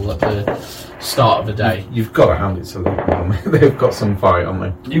Liverpool at the start of the day? You've got to hand it to Luton. They've got some fight,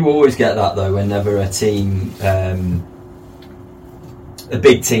 haven't they? You always get that, though, whenever a team, a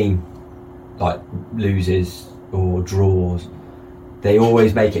big team, like loses or draws, they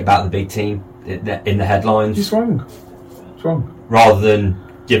always make it about the big team in the headlines. It's wrong. It's wrong. Rather than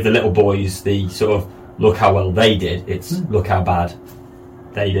give the little boys the sort of, look how well they did, it's look how bad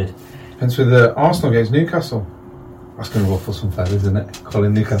they did. Hence with the Arsenal against Newcastle, that's going to ruffle some feathers, isn't it?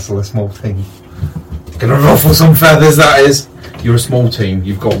 Calling Newcastle a small team. Going to ruffle some feathers, that is. You're a small team,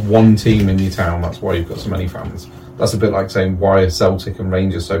 you've got one team in your town, that's why you've got so many fans. That's a bit like saying, why are Celtic and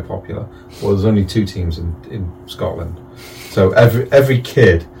Rangers so popular? Well, there's only 2 teams in Scotland. So every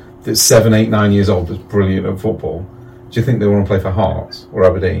kid that's 7, 8, 9 years old that's brilliant at football, do you think they want to play for Hearts or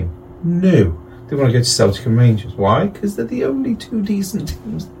Aberdeen? No. They want to go to Celtic and Rangers. Why? Because they're the only 2 decent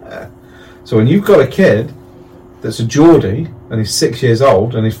teams there. So when you've got a kid that's a Geordie and he's 6 years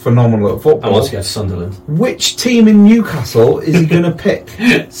old and he's phenomenal at football, I want to go to Sunderland. Which team in Newcastle is he going to pick?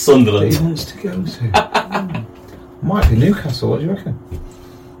 Sunderland. That he wants to go to. Might be Newcastle. What do you reckon?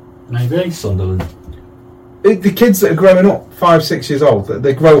 Maybe Sunderland. The kids that are growing up, 5, 6 years old,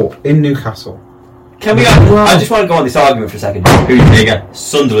 they grow up in Newcastle. Can we? I just want to go on this argument for a second. Who's bigger,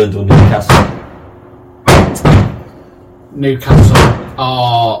 Sunderland or Newcastle? Newcastle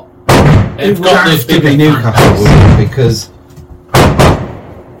are. It would have to be Newcastle, wouldn't it? Because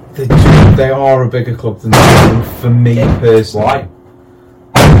they are a bigger club than Sunderland for me personally. Why?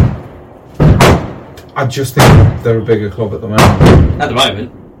 I just think they're a bigger club at the moment. At the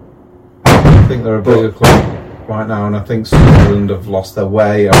moment? I think they're a bigger club right now, and I think Sunderland have lost their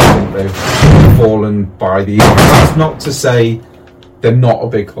way. I think they've fallen by the... That's not to say they're not a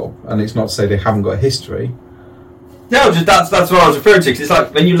big club, and it's not to say they haven't got a history. No, just that's what I was referring to, because it's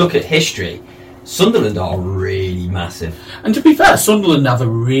like, when you look at history, Sunderland are really massive. And to be fair, Sunderland have a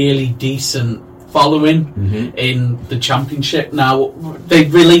really decent following in the Championship. Now, they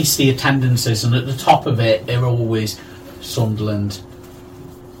release the attendances, and at the top of it, they're always Sunderland,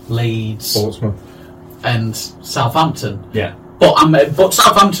 Leeds, Portsmouth, and Southampton. Yeah. But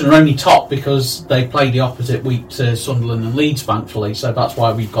Southampton are only top because they play the opposite week to Sunderland and Leeds, thankfully. So that's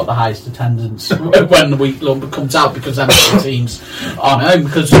why we've got the highest attendance when the week number comes out, because then the teams aren't home,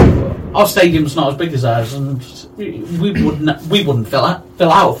 because our stadium's not as big as ours, and we wouldn't fill out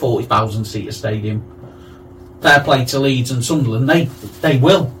a 40,000 seater stadium. Fair play to Leeds and Sunderland, they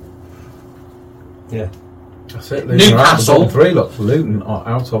will. Yeah. That's it. Newcastle. Luton are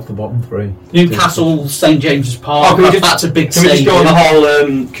out of the bottom 3. Newcastle, St James's Park. That's a big stadium. Can we just go on the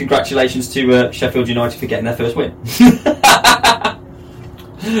whole congratulations to Sheffield United for getting their first win?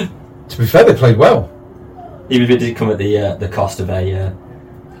 To be fair, they played well. Even if it did come at the cost of a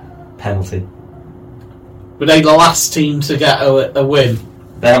penalty. Were they the last team to get a win?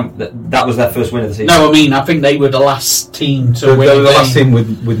 That was their first win of the season. No, I mean, I think they were the last team to win. They were the last team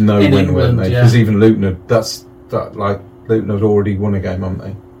with no win, England, weren't they? Because even Luton Luton had already won a game, haven't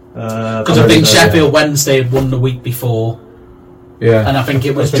they? Because I think Sheffield Wednesday had won the week before. Yeah. And I think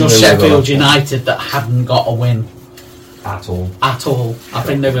it was just Sheffield United that hadn't got a win. At all. I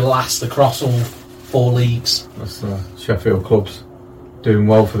think they were last across all 4 leagues. That's Sheffield clubs doing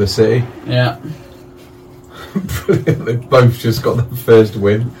well for the city. Yeah. Brilliant. They both just got their first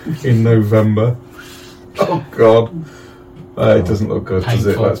win in November. Oh God. It doesn't look good, does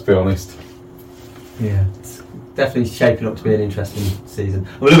it? Let's be honest. Yeah. It's definitely shaping up to be an interesting season.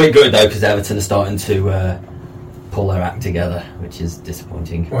 I'm a little bit good though, because Everton are starting to pull their act together, which is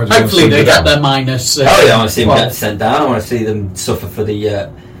disappointing. Hopefully they get their minus. I want to see them get sent down. I want to see them suffer for the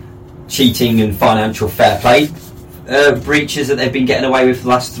cheating and financial fair play breaches that they've been getting away with for the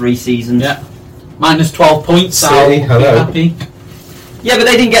last 3 seasons. Yeah. Minus 12 points. City, I'll be happy. Yeah, but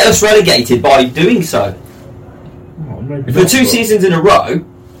they didn't get us relegated by doing so. For 2 seasons in a row,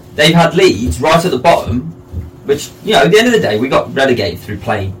 they've had Leeds right at the bottom, which, at the end of the day, we got relegated through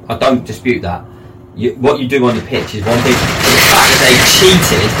playing. I don't dispute that. What you do on the pitch is one thing. But the fact that they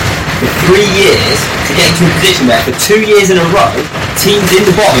cheated for 3 years to get into a position where for 2 years in a row, teams in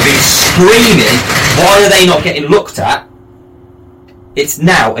the bottom have been screaming, why are they not getting looked at? It's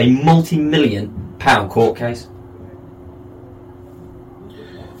now a multi-million pound court case.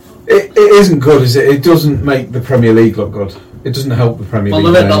 It isn't good, is it? It doesn't make the Premier League look good. It doesn't help the Premier League.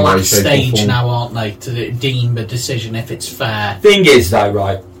 Well, they're at the last stage now, aren't they, to deem a decision if it's fair. Thing is, though,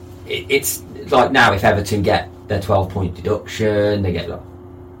 right? It's like now, if Everton get their 12-point deduction, they get like,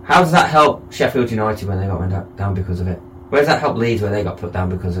 how does that help Sheffield United when they got down because of it? Where does that help Leeds when they got put down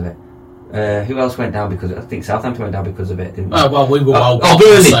because of it? Who else went down because of it? I think Southampton went down because of it, didn't they? Well, we were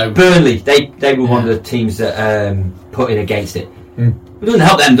Burnley. They were one of the teams that put in against it. It doesn't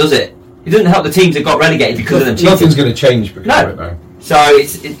help them, does it? It doesn't help the teams that got relegated because of them. Nothing's going to change because of it, though. So I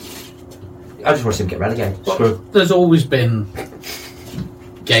just want to see them get relegated. There's always been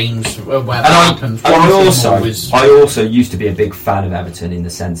games where that happens. I also used to be a big fan of Everton in the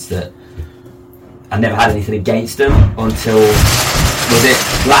sense that I never had anything against them until, was it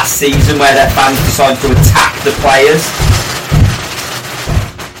last season, where their fans decided to attack the players?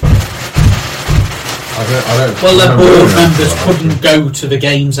 Well, their board members couldn't go to the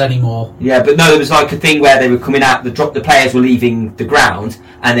games anymore. Yeah, but no, there was like a thing where they were coming out. The players were leaving the ground,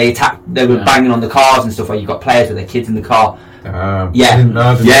 and they were banging on the cars and stuff. Where you got players with their kids in the car.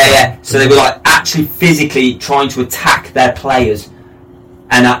 So they were like actually physically trying to attack their players,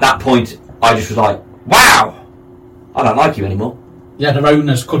 and at that point, I just was like, "Wow, I don't like you anymore." Yeah, their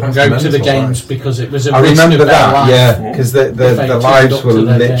owners couldn't go to the games because it was a risk of their life. Yeah, because the lives were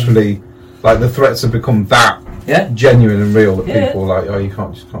literally. Like the threats have become that genuine and real that people are like, oh, you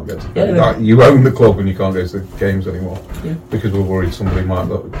can't go to the like you own the club and you can't go to the games anymore because we're worried somebody might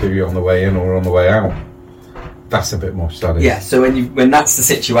do you on the way in or on the way out. That's a bit more study. Yeah, so when that's the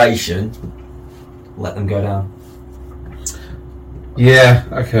situation, let them go down. Yeah,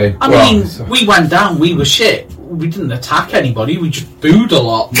 okay. I mean, we went down, we were shit. We didn't attack anybody, we just booed a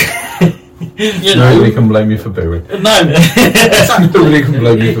lot. Nobody can blame you for booing. No, exactly. Nobody can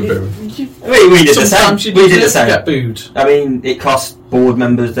blame you for booing. We did the same. We did the same. Get booed. I mean, it cost board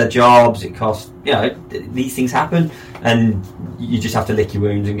members their jobs. It cost, these things happen, and you just have to lick your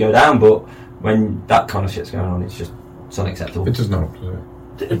wounds and go down. But when that kind of shit's going on, it's unacceptable. It doesn't help,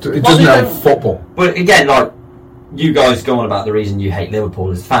 does it? It doesn't help football. But again, like you guys go on about the reason you hate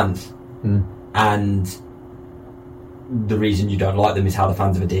Liverpool as fans, and the reason you don't like them is how the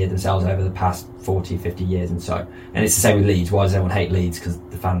fans have endeared themselves over the past 40, 50 years and so. And it's the same with Leeds. Why does everyone hate Leeds? Because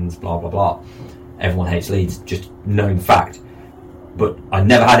the fans, blah, blah, blah. Everyone hates Leeds, just known fact. But I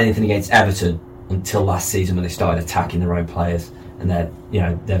never had anything against Everton until last season when they started attacking their own players. And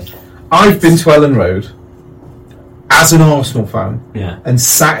I've been to Ellen Road as an Arsenal fan and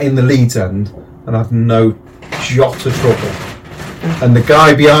sat in the Leeds end and had no jot of trouble. And the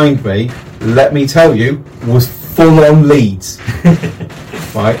guy behind me, let me tell you, was full on Leeds.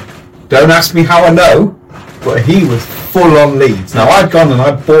 Right? Don't ask me how I know, but he was full on Leeds. Now I'd gone and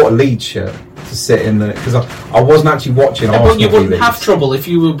I bought a Leeds shirt to sit in there because I wasn't actually watching Arsenal. But you wouldn't have trouble if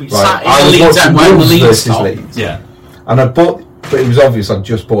you were sat in the Leeds and wearing the Leeds top. Leeds. Yeah. And I bought, but it was obvious I'd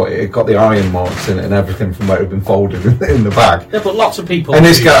just bought it. It got the iron marks in it and everything from where it had been folded in the bag. Yeah, but lots of people. And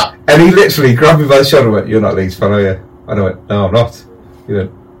this guy, and he literally grabbed me by the shoulder and went, "You're not Leeds fan, are you?" And I went, "No, I'm not." He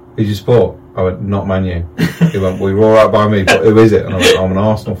went, "Who'd you support?" I went, "Not Man U." He went, "Well, you're all right by me, but who is it?" And I went, "I'm an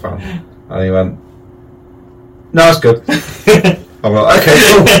Arsenal fan." And he went, "No, it's good." I'm like, "Okay,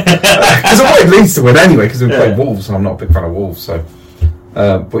 cool." Because I wanted Leeds to win anyway, because we played Wolves, and I'm not a big fan of Wolves. So,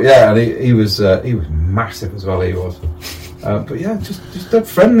 but yeah, and he was massive as well. He was, but yeah, just dead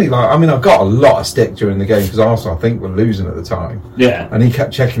friendly. Like, I mean, I got a lot of stick during the game because Arsenal, I think, were losing at the time. Yeah, and he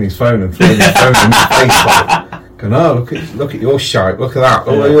kept checking his phone and throwing his phone in his face. Like, going, "Oh, look at your shite, look at that,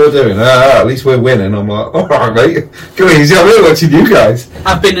 look what you're doing, at least we're winning." I'm like, "Alright mate, go easy, I'm really watching you guys."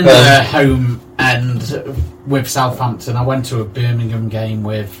 I've been in the home end with Southampton. I went to a Birmingham game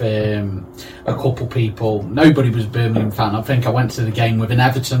with a couple people. Nobody was a Birmingham fan. I think I went to the game with an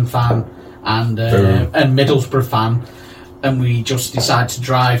Everton fan and Middlesbrough fan. And we just decided to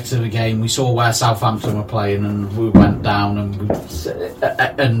drive to the game. We saw where Southampton were playing, and we went down,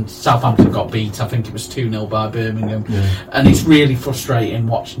 and Southampton got beat. I think it was 2-0 by Birmingham. Yeah. And it's really frustrating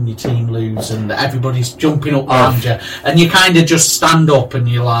watching your team lose, and everybody's jumping up around you, and you kind of just stand up and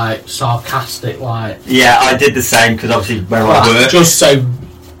you're like sarcastic, like. Yeah, I did the same because obviously where I work, just so.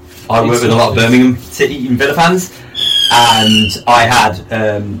 I work with a lot of Birmingham City and Villa fans, and I had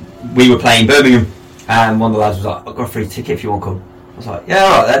we were playing Birmingham. And one of the lads was like, "I've got a free ticket if you want to come." I was like, "Yeah,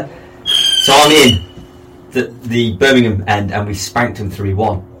 alright then." So I'm in the Birmingham end and we spanked them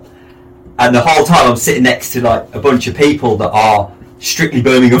 3-1. And the whole time I'm sitting next to like a bunch of people that are strictly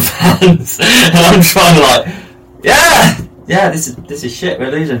Birmingham fans. And I'm trying to like, yeah, this is shit,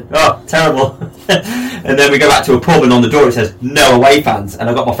 we're losing. Oh, terrible. And then we go back to a pub and on the door it says, "No away fans." And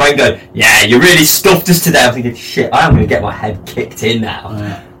I've got my friend going, "Yeah, you really stuffed us today." I'm thinking, shit, I am going to get my head kicked in now.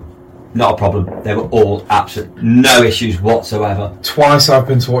 Yeah. Not a problem. They were all absolute no issues whatsoever. Twice I've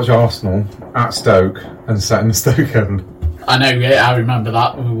been to watch Arsenal at Stoke and sat in the Stoke end. I know, yeah, I remember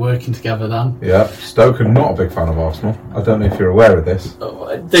that. We were working together then. Yeah, Stoke are not a big fan of Arsenal. I don't know if you're aware of this.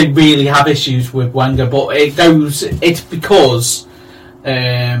 They really have issues with Wenger, but it's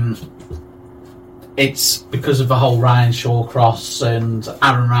because of the whole Ryan Shawcross and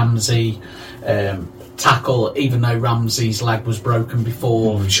Aaron Ramsey tackle, even though Ramsey's leg was broken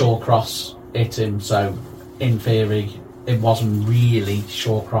before Shawcross hit him, so in theory it wasn't really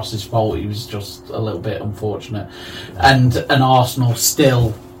Shawcross's fault. He was just a little bit unfortunate, and Arsenal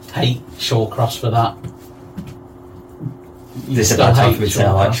still hate Shawcross for that. This about time for me to say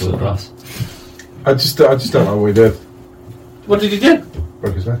I like Shawcross. I just don't know what he did. What did he do?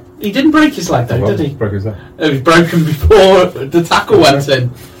 Broke his leg. He didn't break his leg though, did he? Broke his leg. It was broken before the tackle went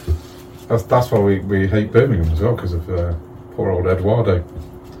in. That's why we hate Birmingham as well, because of poor old Eduardo.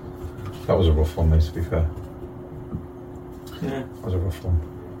 That was a rough one, though, to be fair. Yeah. That was a rough one.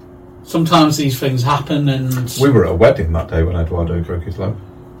 Sometimes these things happen, and we were at a wedding that day when Eduardo broke his leg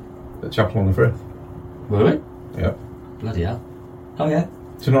at Chapel on the Frith. Were we? Yeah. Bloody hell. Oh yeah.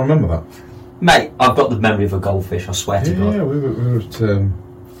 Do you not remember that? Mate, I've got the memory of a goldfish, I swear to God. Yeah, we were at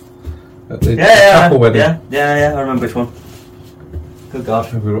the Chapel wedding. Yeah, I remember which one. Good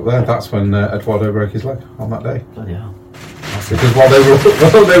God. We were up there. That's when Eduardo broke his leg, on that day. Bloody hell. Because while they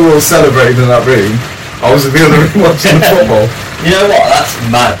were all celebrating in that room, I was in the other room watching the football. You know what? That's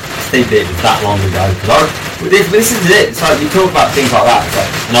mad. Steve did it that long ago. This is it. It's like you talk about things like that. It's like,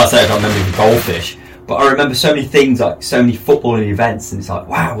 and I say I don't remember the goldfish, but I remember so many things, like so many footballing events, and it's like,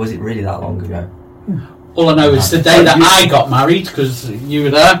 wow, was it really that long ago? All I know is the day that I got married, because you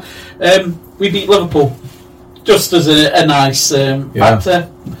were there, we beat Liverpool. Just as a nice factor.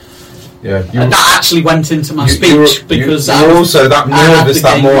 Yeah, and that actually went into my speech because you were also that nervous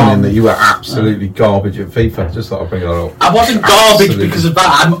that morning wrong. that you were absolutely garbage at FIFA. Just thought I'd bring that up. I wasn't garbage because of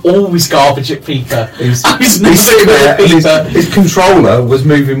that. I'm always garbage at FIFA. I was never sitting there. His controller was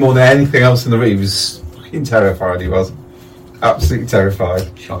moving more than anything else in the room. He was fucking terrified. He was absolutely terrified.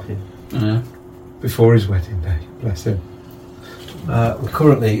 Shocking. Yeah. Before his wedding day, bless him. I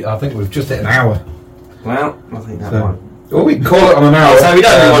think we've just hit an hour. Well, I think that might. Well, we can call it on an hour. So we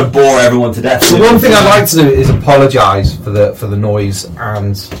don't really want to bore everyone to death. So one thing I'd like to do is apologise for the noise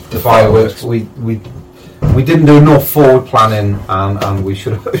and the fireworks. We didn't do enough forward planning, and we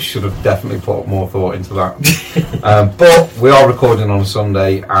should have definitely put more thought into that. But we are recording on a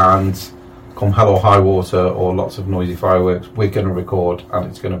Sunday, and come hell or high water or lots of noisy fireworks, we're going to record and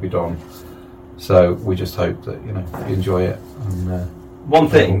it's going to be done. So we just hope that you enjoy it and one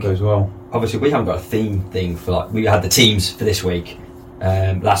thing goes well. Obviously, we haven't got a thing for we had the teams for this week.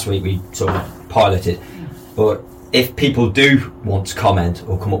 Last week we sort of piloted, but if people do want to comment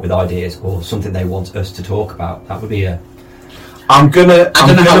or come up with ideas or something they want us to talk about, that would be a. I don't know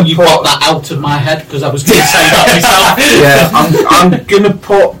how you got that out of my head because I was going to say that myself. Yeah, I'm going to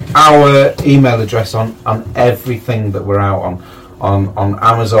put our email address on everything that we're out on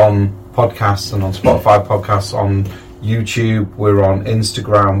Amazon podcasts and on Spotify podcasts, on YouTube, we're on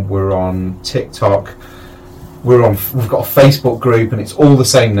Instagram, we're on TikTok, we've got a Facebook group, and it's all the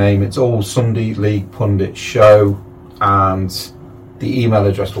same name. It's all Sunday League Pundit Show, and the email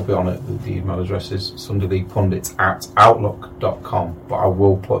address will be on it. The email address is sundayleaguepundits@outlook.com, but I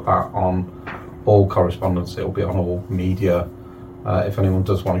will put that on all correspondence. It'll be on all media. If anyone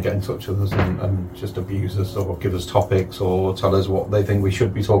does want to get in touch with us and just abuse us or give us topics or tell us what they think we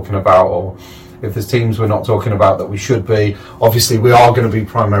should be talking about, or if there's teams we're not talking about that we should be. Obviously we are going to be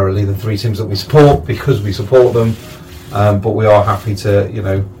primarily the three teams that we support because we support them, but we are happy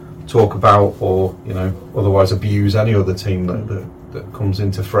to talk about or otherwise abuse any other team that comes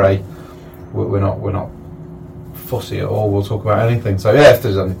into fray. We're not fussy at all. We'll talk about anything. So yeah, if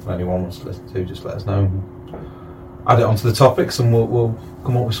there's anyone wants to listen to, just let us know. Add it onto the topics and we'll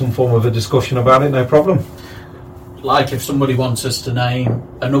come up with some form of a discussion about it, no problem. Like if somebody wants us to name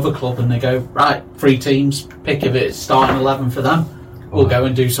another club and they go, right, 3 teams, pick of it, starting 11 for them, we'll go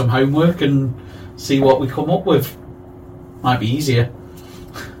and do some homework and see what we come up with. Might be easier.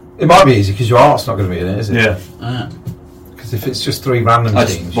 It might be easy because your art's not going to be in it, is it? Yeah. Because if it's just 3 random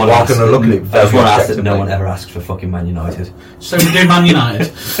teams, you are going to look at it very objectively. That no one ever asked for fucking Man United. So we do Man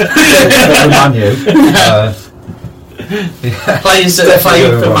United. Man U. Players that play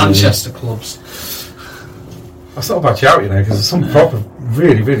for Manchester clubs. That's not a bad shout, because there's some proper,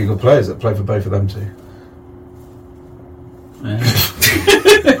 really, really good players that play for both of them too. Yeah.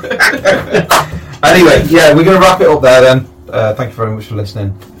 Anyway, we're going to wrap it up there then. Thank you very much for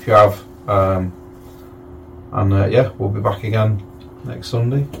listening. If you have, we'll be back again next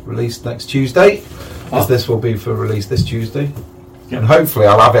Sunday. Released next Tuesday, as this will be for release this Tuesday. Yep. And hopefully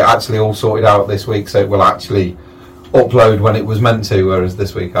I'll have it actually all sorted out this week, so it will actually upload when it was meant to, whereas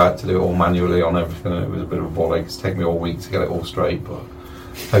this week I had to do it all manually on everything, and it was a bit of a ball ache. It's taken me all week to get it all straight, but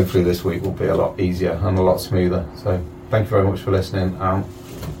hopefully this week will be a lot easier and a lot smoother. So thank you very much for listening, and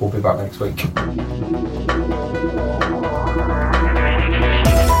we'll be back next week.